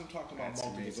 lives, I'm talking about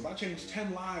multiples. Amazing. If I change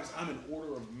 10 lives, I'm an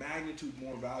order of magnitude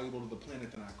more valuable to the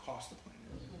planet than I cost the planet.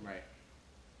 Right.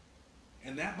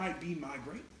 And that might be my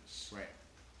greatness. Right.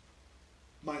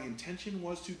 My intention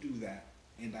was to do that,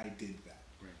 and I did that.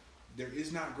 Right. There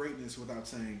is not greatness without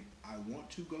saying, I want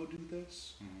to go do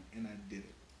this, and I did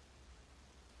it.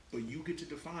 But you get to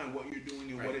define what you're doing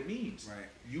and what it means. Right.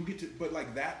 You get to, but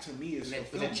like that to me is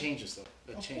fulfillment. But that changes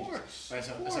though. Of course,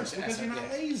 because you're not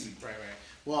lazy. Right.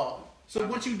 Well, so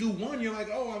once you do one, you're like,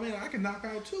 oh, I mean, I can knock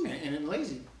out 2. And then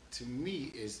lazy to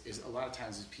me is a lot of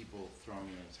times is people throwing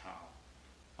in the towel.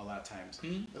 A lot of times,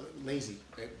 lazy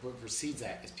what precedes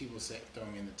that is people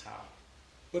throwing in the towel.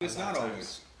 But it's not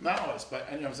always. Not always, but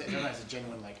I'm saying sometimes it's a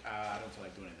genuine like I don't feel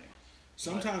like doing anything.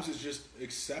 Sometimes it's just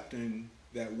accepting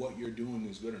that what you're doing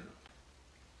is good enough.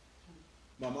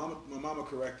 My mama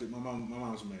corrected. My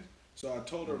mom's amazing. So I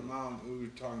told her, Mom, we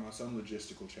were talking about some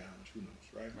logistical challenge. Who knows,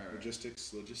 right?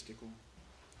 Logistical.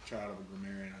 Child of a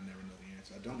grammarian, I never know the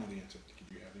answer. I don't know the answer. Do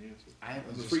you have the answer? I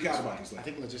freak out about this. I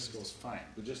think logistical is fine.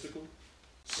 Logistical?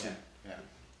 Yeah.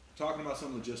 Talking about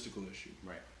some logistical issue.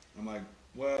 Right. I'm like,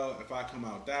 well, if I come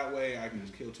out that way, I can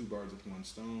just kill two birds with one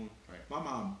stone. Right. My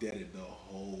mom deaded the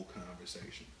whole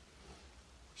conversation.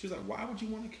 She's like, why would you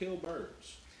want to kill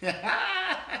birds?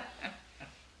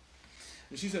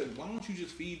 And she said, why don't you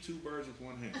just feed two birds with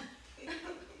one hand?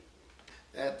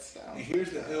 That sounds. And here's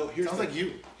the ill. Here's sounds the, like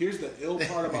you. Here's the ill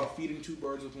part about feeding two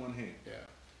birds with one hand. Yeah.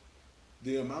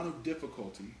 The amount of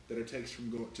difficulty that it takes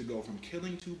to go from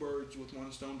killing two birds with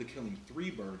one stone to killing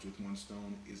three birds with one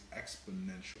stone is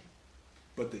exponential.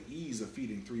 But the ease of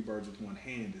feeding three birds with one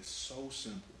hand is so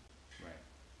simple. Right.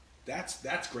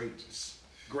 That's greatness.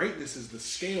 Greatness is the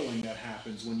scaling that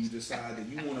happens when you decide that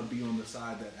you want to be on the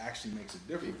side that actually makes a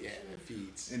difference. Yeah, it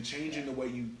feeds. And changing the way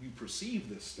you perceive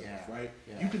this stuff, Yeah, right?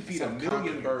 yeah. You can feed It's a million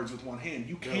conquering. birds with one hand.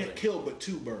 You can't Building. kill but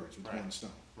two birds with Right. one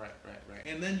stone. Right.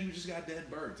 And then you just got dead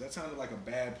birds. That sounded like a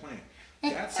bad plan.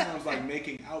 That sounds like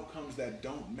making outcomes that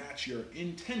don't match your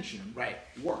intention Right.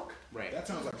 work. Right. That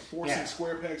sounds like forcing Yeah.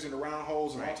 square pegs into round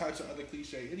holes and all Right. types of other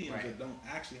cliche idioms Right. that don't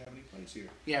actually have any place here.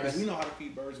 Yeah, Because but- we know how to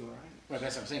feed birds with our hands. Well,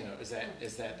 that's what I'm saying though.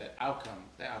 Is that the outcome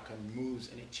moves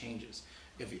and it changes.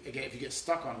 If you get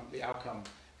stuck on the outcome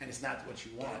and it's not what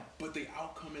you want. But the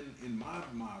outcome in my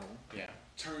model Yeah.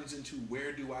 turns into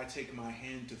where do I take my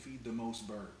hand to feed the most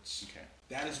birds? Okay.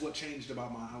 That is what changed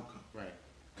about my outcome. Right.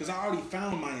 Because I already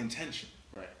found my intention.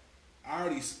 Right. I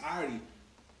already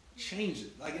changed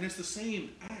it. Like, and it's the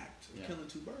same act of Yeah. killing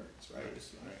two birds, right? Right,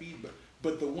 It's, I right. feed,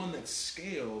 but the one that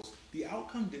scales, the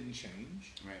outcome didn't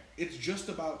change. Right. It's just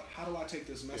about how do I take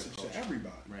this message to approach.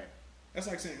 everybody. Right. That's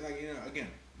like saying, like, you know, again,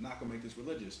 I'm not gonna make this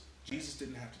religious. Jesus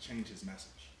didn't have to change his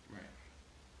message. Right.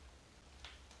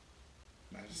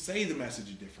 Now, say the message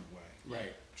a different way,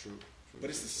 Right. True. but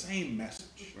it's the same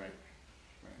message. Right.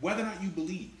 Whether or not you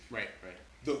believe, Right. Right.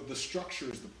 the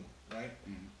structure is the point, right?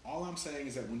 Mhm. All I'm saying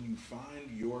is that when you find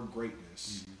your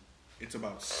greatness, it's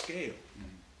about scale,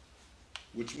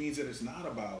 which means that it's not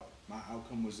about my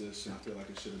outcome was this and I feel like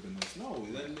it should have been this. No,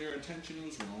 then their intention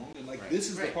was wrong, and like Right. this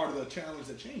is the Right. part of the challenge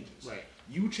that changes. Right.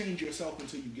 You change yourself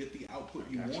until you get the output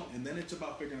you Gotcha. want, and then it's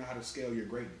about figuring out how to scale your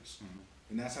greatness,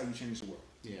 and that's how you change the world.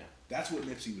 Yeah. That's what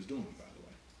Nipsey was doing, by the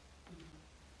way,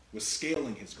 was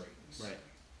scaling his greatness. Right.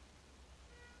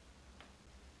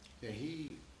 Yeah.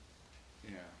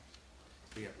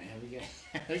 Yeah, man,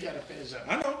 we got to finish up.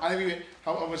 I know. I mean,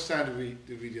 how much time did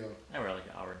we do? Yeah, we're like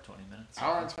an hour and 20 minutes.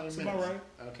 Hour and 20 It's minutes. about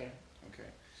right. Okay.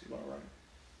 It's about right.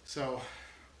 So,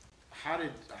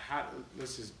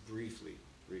 let's just briefly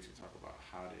talk about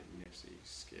how did Nipsey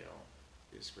scale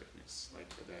his greatness, like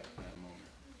for that moment,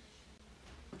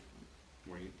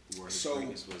 where his So-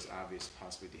 greatness was obvious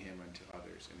possibly to him and to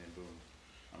others, and then boom,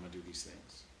 I'm gonna do these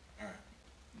things. All right.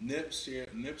 Nip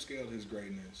scaled his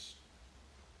greatness,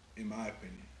 in my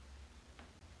opinion,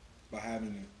 by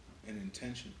having an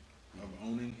intention of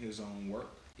owning his own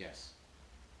work, Yes.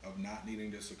 of not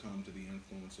needing to succumb to the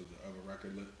influence of a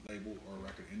record label or a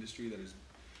record industry that is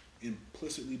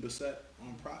implicitly beset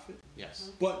on profit,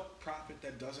 Yes. but profit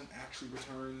that doesn't actually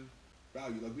return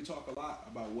value. Like, we talk a lot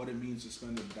about what it means to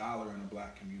spend $1 in a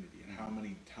black community and how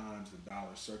many times the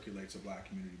dollar circulates a black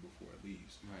community before it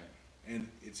leaves. Right. And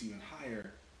it's even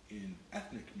higher in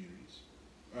ethnic communities,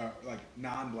 like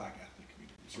non-black ethnic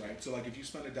communities, right? Okay. So like if you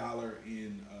spend $1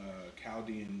 in a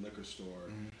Chaldean liquor store,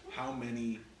 how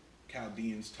many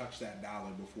Chaldeans touch that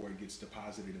dollar before it gets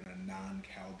deposited in a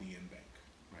non-Chaldean bank,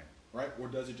 Right. right? Or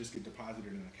does it just get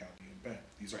deposited in a Chaldean bank?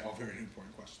 These are Right. all very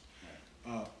important questions.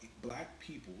 Right. Black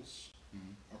peoples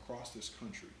across this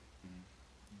country Mhm.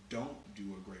 don't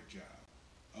do a great job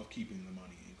of keeping the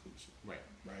money inclusive, Right.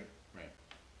 right? Right.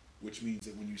 Which means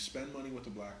that when you spend money with a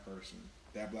black person,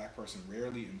 that black person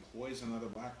rarely employs another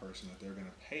black person that they're going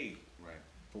to pay Right.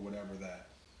 for whatever that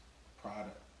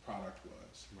product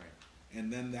was. Right.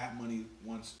 And then that money,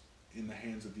 once in the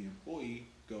hands of the employee,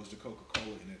 goes to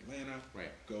Coca-Cola in Atlanta, Right.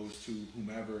 goes to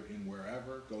whomever in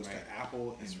wherever, goes Right. to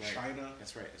Apple in That's right. China,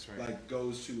 That's right. That's right. like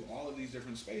goes to all of these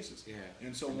different spaces. Yeah.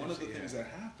 And so one of the things that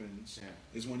happens Yeah.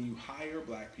 is when you hire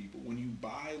black people, when you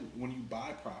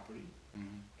buy property,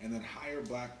 and then hire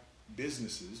black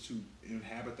businesses to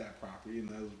inhabit that property, and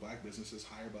those black businesses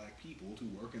hire black people to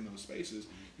work in those spaces,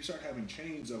 you start having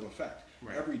chains of effect.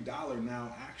 Right. Every dollar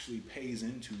now actually pays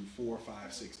into 4,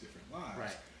 5, 6 different lives.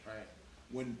 Right. Right.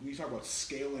 When we talk about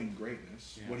scaling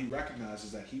greatness, Yeah. what he recognized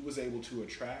is that he was able to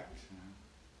attract,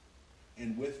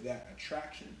 and with that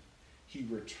attraction, he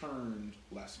returned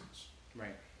lessons.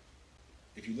 Right.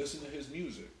 If you listen to his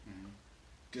music,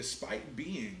 despite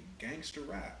being gangster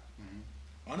rap,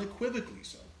 unequivocally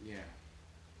so, Yeah.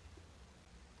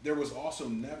 there was also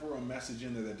never a message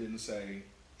in there that didn't say,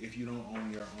 if you don't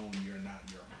own your own, you're not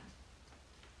your own.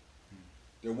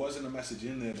 There wasn't a message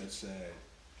in there that said,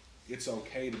 it's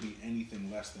okay to be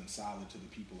anything less than solid to the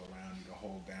people around you, to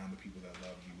hold down the people that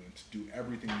love you, and to do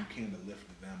everything you can to lift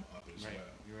them up as Right. well.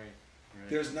 You're right. Right.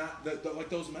 There's not like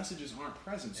those messages aren't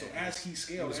present. So Yeah. as he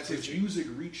scaled, He was as his preaching. music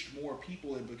reached more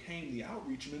people, it became the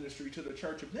outreach ministry to the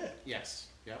Church of Nip. Yes.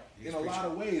 Yep. He In was a lot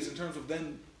preaching. of ways, in terms of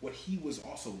then what he was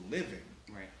also living,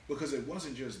 Right. because it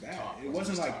wasn't just that. Talk. It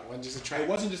wasn't just like talk. Wasn't just a track. it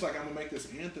wasn't just like I'm gonna make this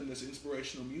anthem, this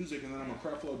inspirational music, and then I'm gonna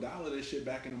Creflo Dollar this shit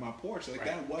back into my porch. Like Right.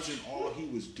 that wasn't all he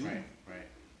was doing. Right.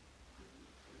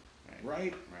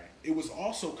 Right? Right. It was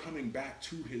also coming back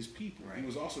to his people. He Right.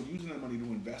 was also using that money to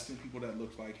invest in people that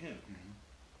looked like him.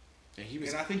 And he was.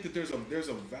 And I think that there's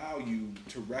a value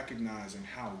to recognizing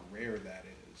how rare that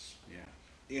is Yeah.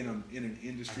 in an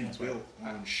industry I think that's built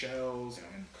why- on shells Yeah.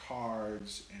 and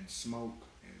cards and smoke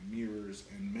and mirrors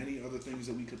and many other things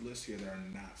that we could list here that are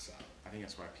not solid. I think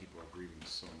that's why people are grieving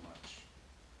so much.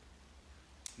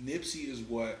 Nipsey is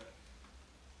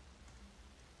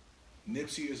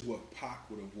what Pac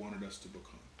would have wanted us to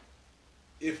become.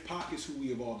 If Pac is who we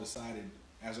have all decided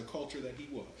as a culture that he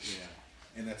was. Yeah.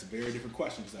 And that's a very different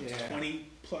question because that was Yeah.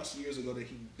 20 plus years ago that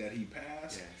he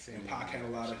passed, Yeah, same and thing. Pac had a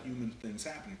lot of human things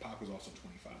happening. Pac was also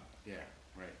 25, Yeah.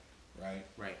 Right. right?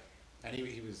 Right. And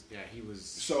he was. Yeah. He was.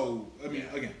 So I mean,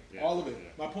 Yeah. again, Yeah. all of it.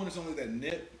 Yeah. My point is only that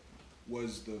Nip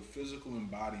was the physical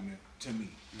embodiment to me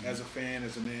as a fan,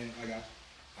 as a man. Like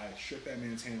I shook that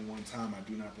man's hand one time. I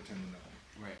do not pretend to know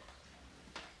him. Right.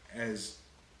 As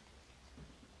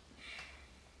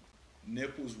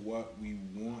Nip was what we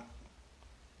want.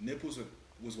 Nip was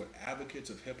what advocates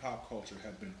of hip hop culture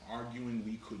have been arguing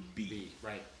we could be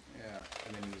Right. Yeah.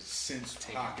 And then he was. since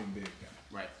taken. Pac and Big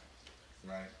Guy, Right.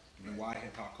 right? And why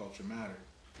hip hop culture mattered,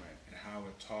 Right. and how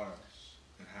it taught us,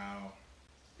 and how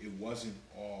it wasn't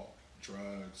all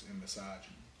drugs and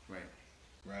misogyny, Right.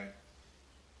 right?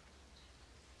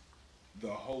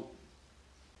 The hope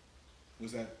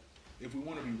was that if we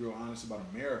want to be real honest about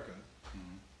America,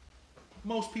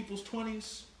 most people's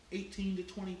 20s, 18 to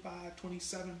 25,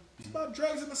 27, it's about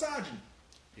drugs and misogyny.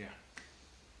 Yeah.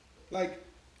 Like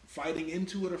fighting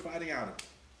into it or fighting out of it.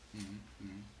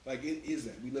 Like it is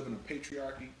that. We live in a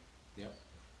patriarchy Yep.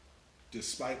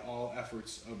 despite all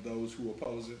efforts of those who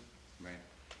oppose it. Right.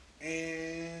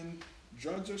 And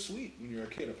drugs are sweet when you're a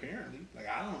kid, apparently. Like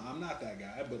I'm not that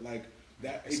guy, but like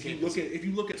that if you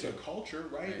Escapism. look at the culture,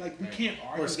 right? Like we right. can't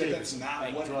Or argue that that's escapism, not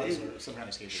like what drugs it or is. some kind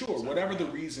of escapism. Sure, whatever the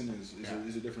reason is Yeah.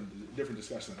 a different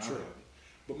discussion than I'm True. having.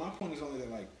 But my point is only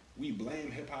that like we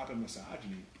blame hip hop and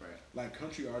misogyny. Right. Like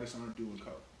country artists aren't doing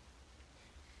coke.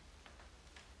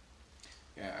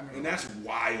 Yeah. I remember. And that's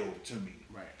wild to me.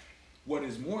 Right. What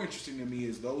is more interesting to me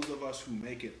is those of us who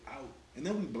make it out, and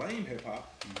then we blame hip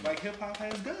hop, like hip hop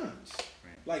has guns.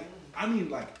 Right. Like, I mean,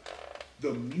 like,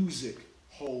 the music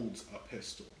holds a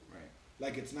pistol. Right.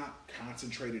 Like, it's not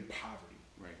concentrated poverty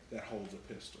Right. that holds a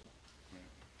pistol. Right.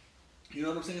 You know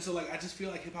what I'm saying? So, like, I just feel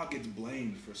like hip hop gets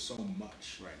blamed for so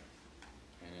much Right.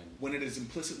 And then. when it is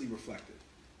implicitly reflected,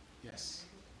 Yes.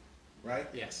 right?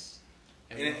 Yes.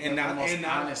 And not the most and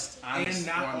not honest and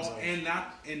not forms all, of and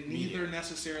neither media.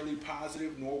 necessarily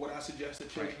positive, nor would I suggest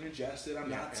that children Right. ingest it. I'm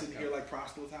Yeah, not yeah, sitting yeah. here like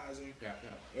proselytizing Yeah.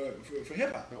 Yeah. for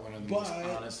hip hop, But one of the most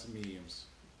honest mediums.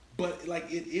 but like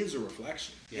it is a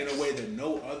reflection in Yes. a way that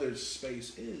no other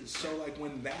space is. So like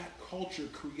when that culture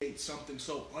creates something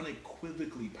so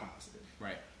unequivocally positive,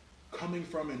 Right. coming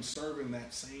from and serving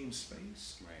that same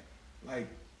space, Right. like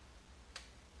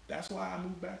that's why I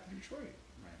moved back to Detroit.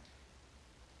 Right.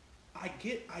 I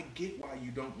get why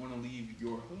you don't want to leave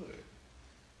your hood.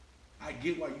 I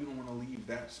get why you don't want to leave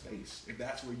that space. If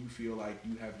that's where you feel like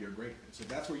you have your greatness, if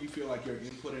that's where you feel like your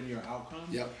input and your outcome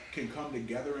Yep. can come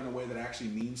together in a way that actually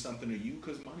means something to you,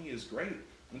 because money is great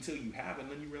until you have it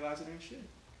and then you realize it ain't shit.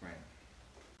 Right.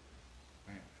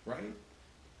 Right. Right?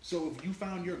 So if you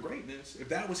found your greatness, if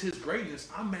that was his greatness,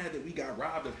 I'm mad that we got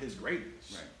robbed of his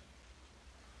greatness. Right.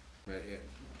 But it,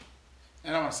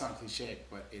 and I don't want to sound cliche,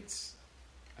 but it's,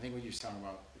 I think when you're talking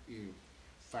about you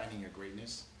finding your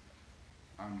greatness,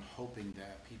 I'm hoping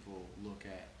that people look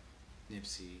at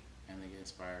Nipsey and they get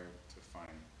inspired to find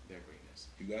their greatness.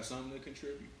 You got something to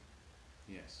contribute,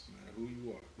 Yes. no matter who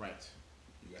you are. Right.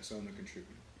 You got something to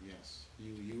contribute. Yes.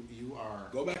 You are.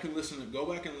 Go back and listen. I'm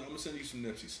gonna send you some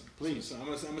Nipsey songs. Please. I'm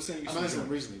gonna send you I'm some. not listening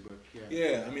recently, but yeah.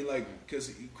 Yeah, I mean, like,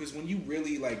 because when you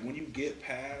really like when you get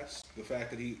past the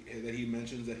fact that he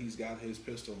mentions that he's got his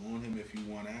pistol on him if you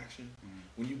want action,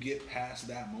 when you get past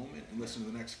that moment and listen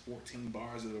to the next 14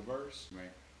 bars of the verse,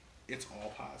 Right. it's all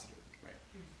positive. Right.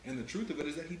 And the truth of it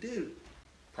is that he did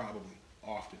probably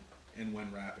often and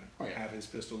when rapping Oh, yeah. have his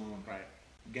pistol on. Right.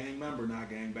 Gang member, not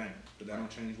gang bang, but that don't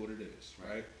change what it is,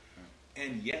 right?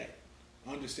 And yet,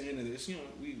 understanding this, you know,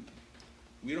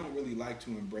 we don't really like to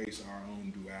embrace our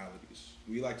own dualities.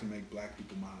 We like to make black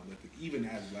people monolithic, even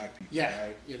as black people. Yeah,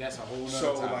 right? yeah, that's a whole nother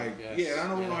So topic. like, Yes. yeah, I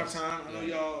know we don't have Yes. time. I know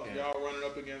Yeah. y'all Yeah. y'all running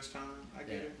up against time. I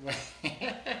get it.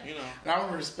 Yeah. You know, I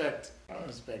want to respect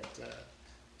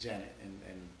Janet and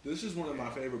this is one of my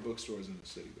favorite bookstores in the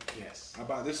city. Though. yes.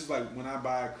 This is like when I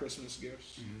buy Christmas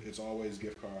gifts, Mhm. it's always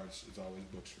gift cards. It's always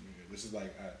books from here. This is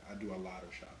like I do a lot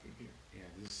of shopping here. Yeah,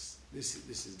 this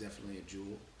is definitely a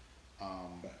jewel.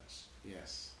 Facts.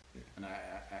 Yes. Yeah. And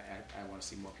I want to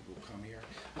see more people come here.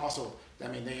 Also, I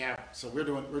mean, they have, so we're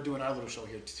doing our little show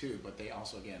here too, but they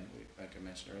also, again, like I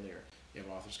mentioned earlier, you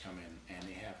have authors come in and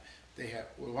they have,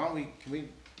 well, why don't we,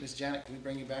 Miss Janet, can we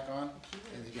bring you back on?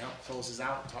 And you can help close this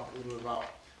out and talk a little bit about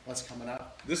what's coming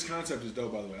up. This concept is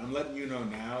dope, by the way. I'm letting you know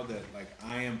now that like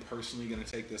I am personally going to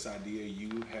take this idea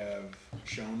you have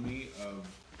shown me of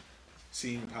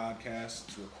seeing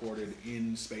podcasts recorded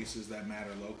in spaces that matter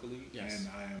locally, Yes.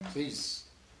 and Please.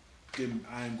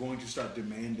 I am going to start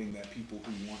demanding that people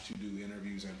who want to do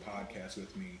interviews and podcasts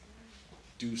with me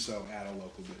do so at a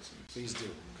local business. Please do.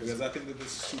 Because I think that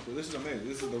this is amazing.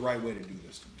 This is the right way to do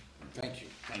this to me. Thank you.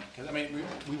 Because I mean,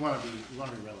 we want to be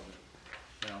relevant.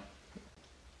 You know.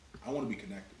 I want to be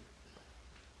connected.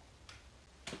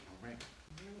 All right.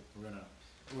 We're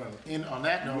gonna end on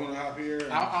that You note. want to hop here?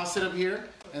 And, I'll sit up here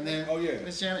and then. Oh, yeah.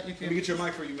 Miss Janet, you let me can. get your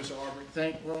mic for you, Mr. Aubrey.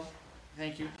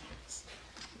 Thank you.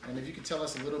 And if you could tell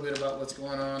us a little bit about what's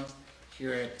going on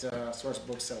here at Source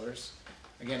Booksellers.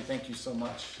 Again, thank you so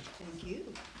much. Thank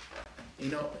you. You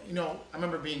know, I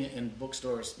remember being in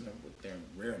bookstores. You know, they're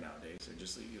rare nowadays. They're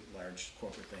just large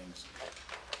corporate things,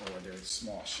 or they're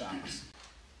small shops.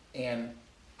 And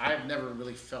I've never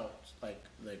really felt like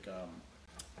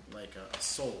a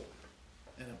soul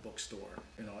in a bookstore.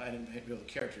 You know, I didn't feel the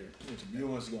character. You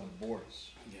want us to go on Borders.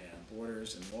 Yeah,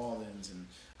 Borders and Walden's, and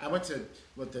I went to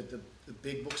the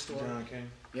big bookstore. John King.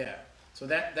 Yeah, so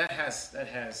that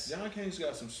has John King's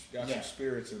got some Yeah.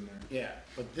 spirits in there. yeah,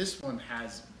 but this one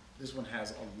has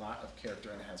a lot of character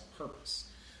and it has purpose.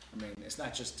 I mean, it's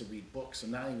not just to read books,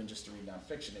 and not even just to read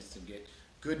nonfiction. It's to get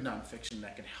good nonfiction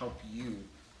that can help you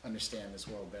understand this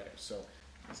world better. So,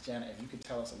 Ms. Janet, if you could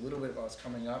tell us a little bit about what's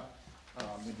coming up,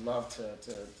 we'd love to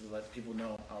let people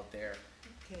know out there.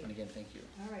 Okay. And again, thank you.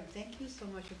 All right. Thank you so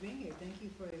much for being here. Thank you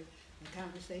for the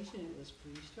conversation. It was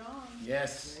pretty strong.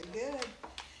 Yes. Very good.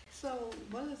 So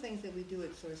one of the things that we do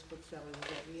at Source Booksellers is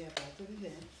that we have lots of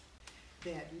events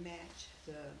that match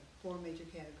the five major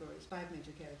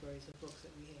categories of books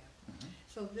that we have. Mhm.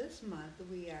 So this month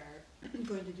we are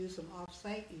going to do some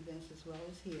off-site events as well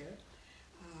as here.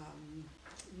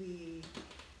 We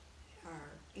are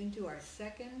into our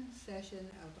second session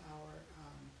of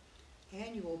our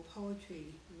annual poetry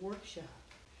workshop.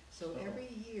 So Oh. every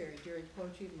year during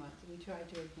Poetry Month, we try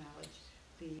to acknowledge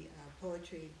the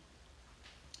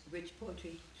rich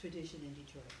poetry tradition in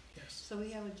Detroit. Yes. So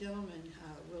we have a gentleman,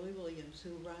 Willie Williams,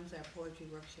 who runs our poetry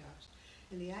workshops.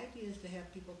 And the idea is to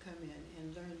have people come in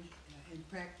and learn and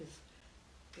practice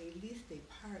at least a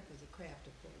part of the craft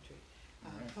of poetry.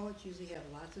 Alright. Poets usually have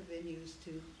lots of venues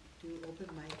to do open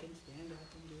mic and stand up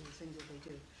and do the things that they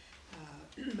do.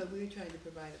 But we're trying to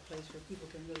provide a place where people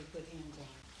can really put hands on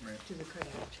Right. to the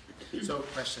craft. So,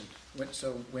 question. When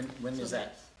So is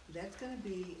that? That's gonna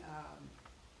be,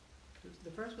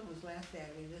 the first one was last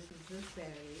Saturday, this is this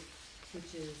Saturday,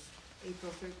 which is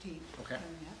April 13th. Okay.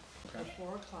 Coming up, Okay. at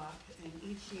 4 o'clock, and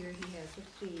each year he has a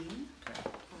theme. Okay.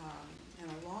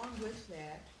 And along with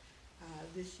that,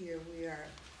 this year we are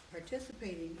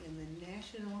participating in the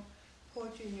National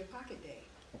Poetry in Your Pocket Day.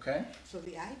 Okay. So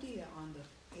the idea on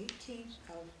the 18th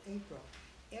of April,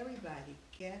 everybody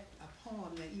get a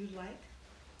poem that you like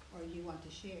or you want to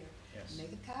share. Yes.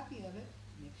 Make a copy of it,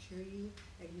 make sure you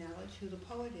acknowledge who the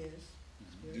poet is.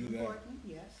 It's very Do that. important,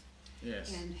 yes.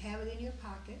 Yes. And have it in your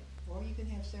pocket, or you can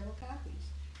have several copies.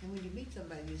 And when you meet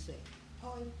somebody, you say,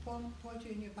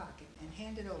 poetry in your pocket, and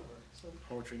hand it over. So,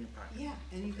 Poetry in your pocket. yeah,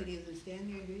 and you could Okay. either stand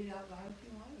there and read it out loud if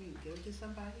you want, or you can give it to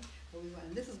somebody, or we want,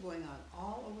 and this is going on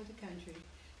all over the country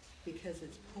because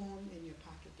it's Poem in Your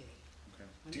Pocket Day. Okay.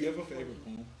 Do you have a favorite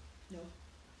poem? No.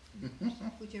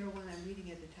 Whichever one I'm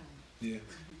reading at the time. Yeah.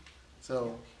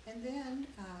 So And then,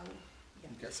 yeah.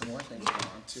 we've got some more things going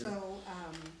on too. So,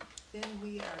 then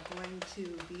we are going to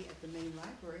be at the main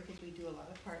library, because we do a lot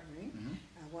of partnering, Mhm.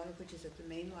 one of which is at the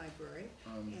main library.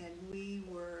 Um, And we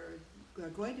are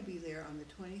going to be there on the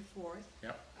 24th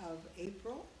Yep. of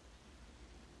April.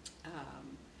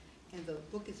 And the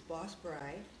book is Boss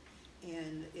Bride,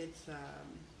 and it's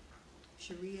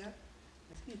Sharia,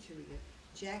 I think it's Sharia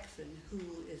Jackson, who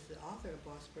is the author of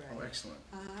Boss Bride. Oh, excellent.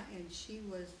 And she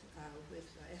was with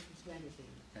Essence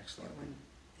Magazine. Excellent. At one,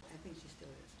 I think she still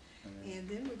is. And And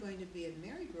then we're going to be at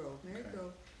Marygrove.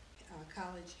 Marygrove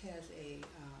College has a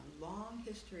long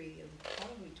history of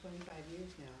probably 25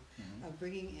 years now of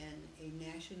bringing in a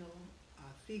national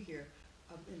figure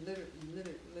in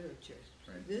literature.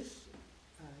 Right. This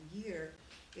year,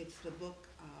 it's the book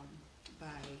by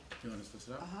Do you want to list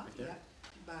it up? Right there?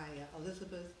 by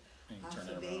Elizabeth And you turn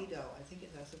it around. Acevedo. I think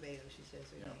it's Acevedo, she says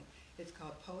her Yeah. name. It's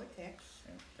called Poet X.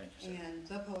 Yeah, thank you, sir. And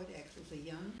The Poet X is a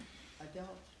young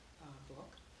adult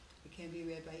book. It can be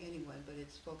read by anyone, but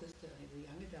it's focused on the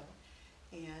young adult.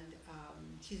 And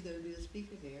she's going to be the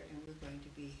speaker there, and we're going to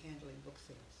be handling book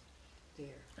sales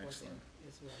there for them Excellent.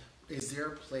 as well. Is there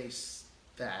a place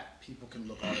that people can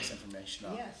look all this information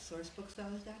up? Yes,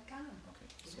 sourcebooksellers.com. Okay,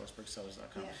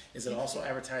 sourcebooksellers.com. Yeah. Is it also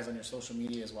advertised on your social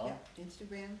media as well? Yeah,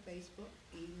 Instagram, Facebook,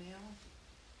 email,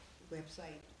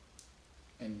 website.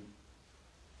 And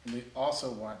we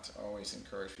also want to always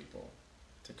encourage people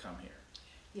to come here.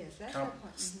 Yes, that's Come, our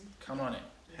point. come on in,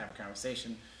 have a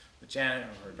conversation with Janet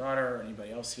or her daughter or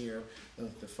anybody else here.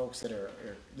 The folks that are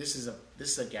this is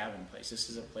a gathering place. This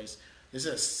is a place. This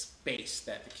is a space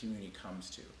that the community comes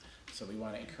to. So we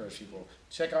want to encourage people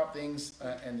check out things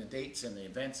and the dates and the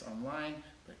events online,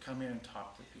 but come here and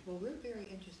talk to people. Well, we're very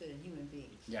interested in human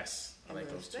beings. Yes, I And like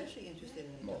we're those two. especially interested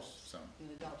in adults, Most, some. in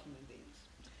adult human beings.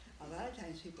 A lot of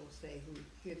times people say, who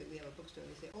hear that we have a bookstore,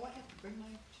 they say, oh, I have to bring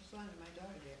my son and my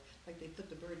daughter there. Like they put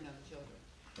the burden on the children.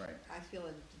 Right. I feel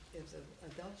as if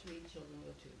adults read, children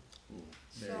will too. Ooh,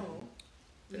 So,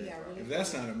 we very are really. If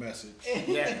that's not a message,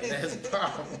 yeah, that's a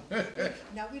problem.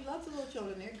 Now, we love the little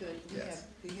children, they're good. Yes.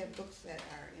 We have books that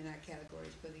are in our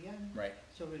categories for the young Right.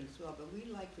 children as well, but we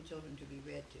like for children to be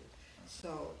read to.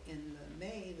 So in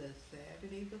May, the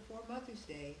Saturday before Mother's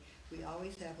Day, we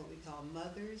always have what we call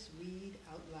Mothers Read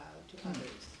Out Loud to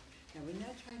Others. Now, we're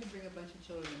not trying to bring a bunch of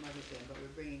children to Mother's Day, but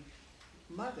we're bringing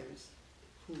mothers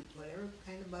who, whatever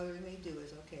kind of mother they do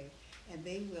is okay, and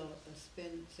they will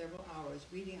spend several hours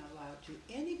reading out loud to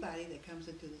anybody that comes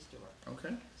into the store.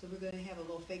 Okay. So we're going to have a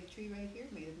little fake tree right here,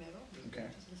 made of metal, with Okay.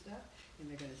 branches and stuff, and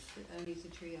they're going to sit underneath the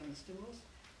tree on the stools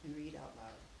and read out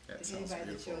loud. That To sounds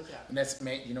anybody that beautiful. shows up. And that's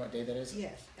May. You know what day that is?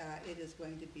 Yes, it is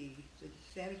going to be the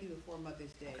Saturday before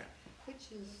Mother's Day, Okay.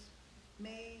 which is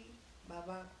May,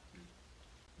 about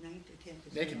 9th or 10th. or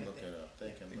They something can like look that. it up.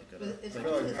 They can look it But up. it's I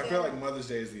really feel like Mother's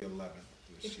Day is the 11th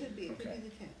It this year. could be Okay. the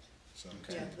 10th. So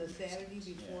Okay. Yeah, the Saturday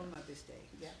before Yeah. Mother's Day,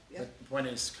 yeah, yeah. But the point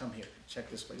is, come here.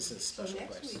 Check this place. It's a So special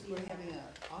next place. week, we're having an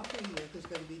author here who's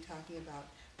going to be talking about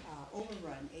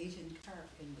overrun Asian carp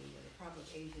in the problem of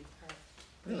Asian carp.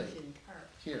 Really? Asian carp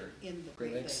Here. in the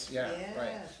Great Great Lakes, Lakes. yeah,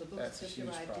 right. Yes, the book That's a just huge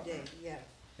arrived problem. today, yes.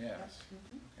 Yes.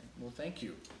 Mhm. Okay. Well, thank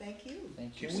you. Thank you.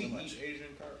 Thank you can so we much. eat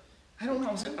Asian carp? I don't know.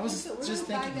 I was So we're just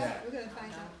gonna thinking find out. that. We're gonna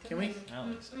find out. Can we? Come I don't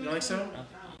think so. You don't think so?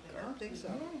 I don't think so.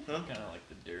 Kind of like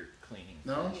the dirt cleaning.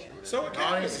 No? fish or whatever. So a Audience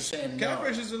catfish. is saying no.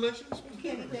 Catfish is delicious.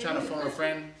 We're trying to phone a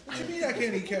friend. What you mean I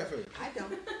can't eat catfish? I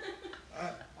don't.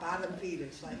 Bottom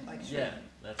feeders, like Yeah, shrimp.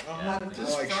 that's Uh-huh. yeah. Bottom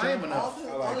Just I like fry shrimp. them All enough. the,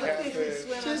 I all like the fish that catfish.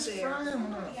 swim up Just there. fry them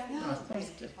enough. Yeah. No, that's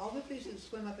good. All the fish that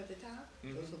swim up at the top,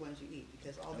 Mhm. those are the ones you eat,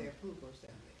 because all their food goes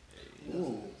down there. And Ooh.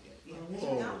 those are good. Yeah.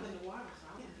 Whoa.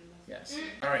 Yes.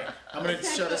 All right. I'm going to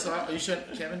shut this off. Are you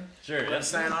shut, Kevin? Sure. We're Yeah. going to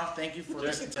sign off. Thank you for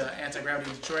listening to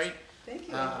Anti-Gravity Detroit. Thank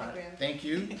you, Thank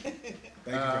you. Thank you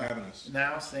for having us.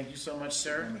 Niles, thank you so much,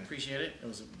 sir. Amen. Appreciate it. It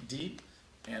was deep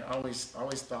and always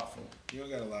thoughtful. You don't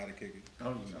got a lot of kicking.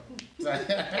 Oh, you know.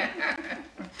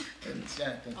 And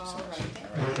Janet, thank you so All much. right.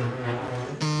 All right.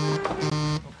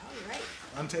 All right.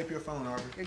 Untape your phone, Aubrey.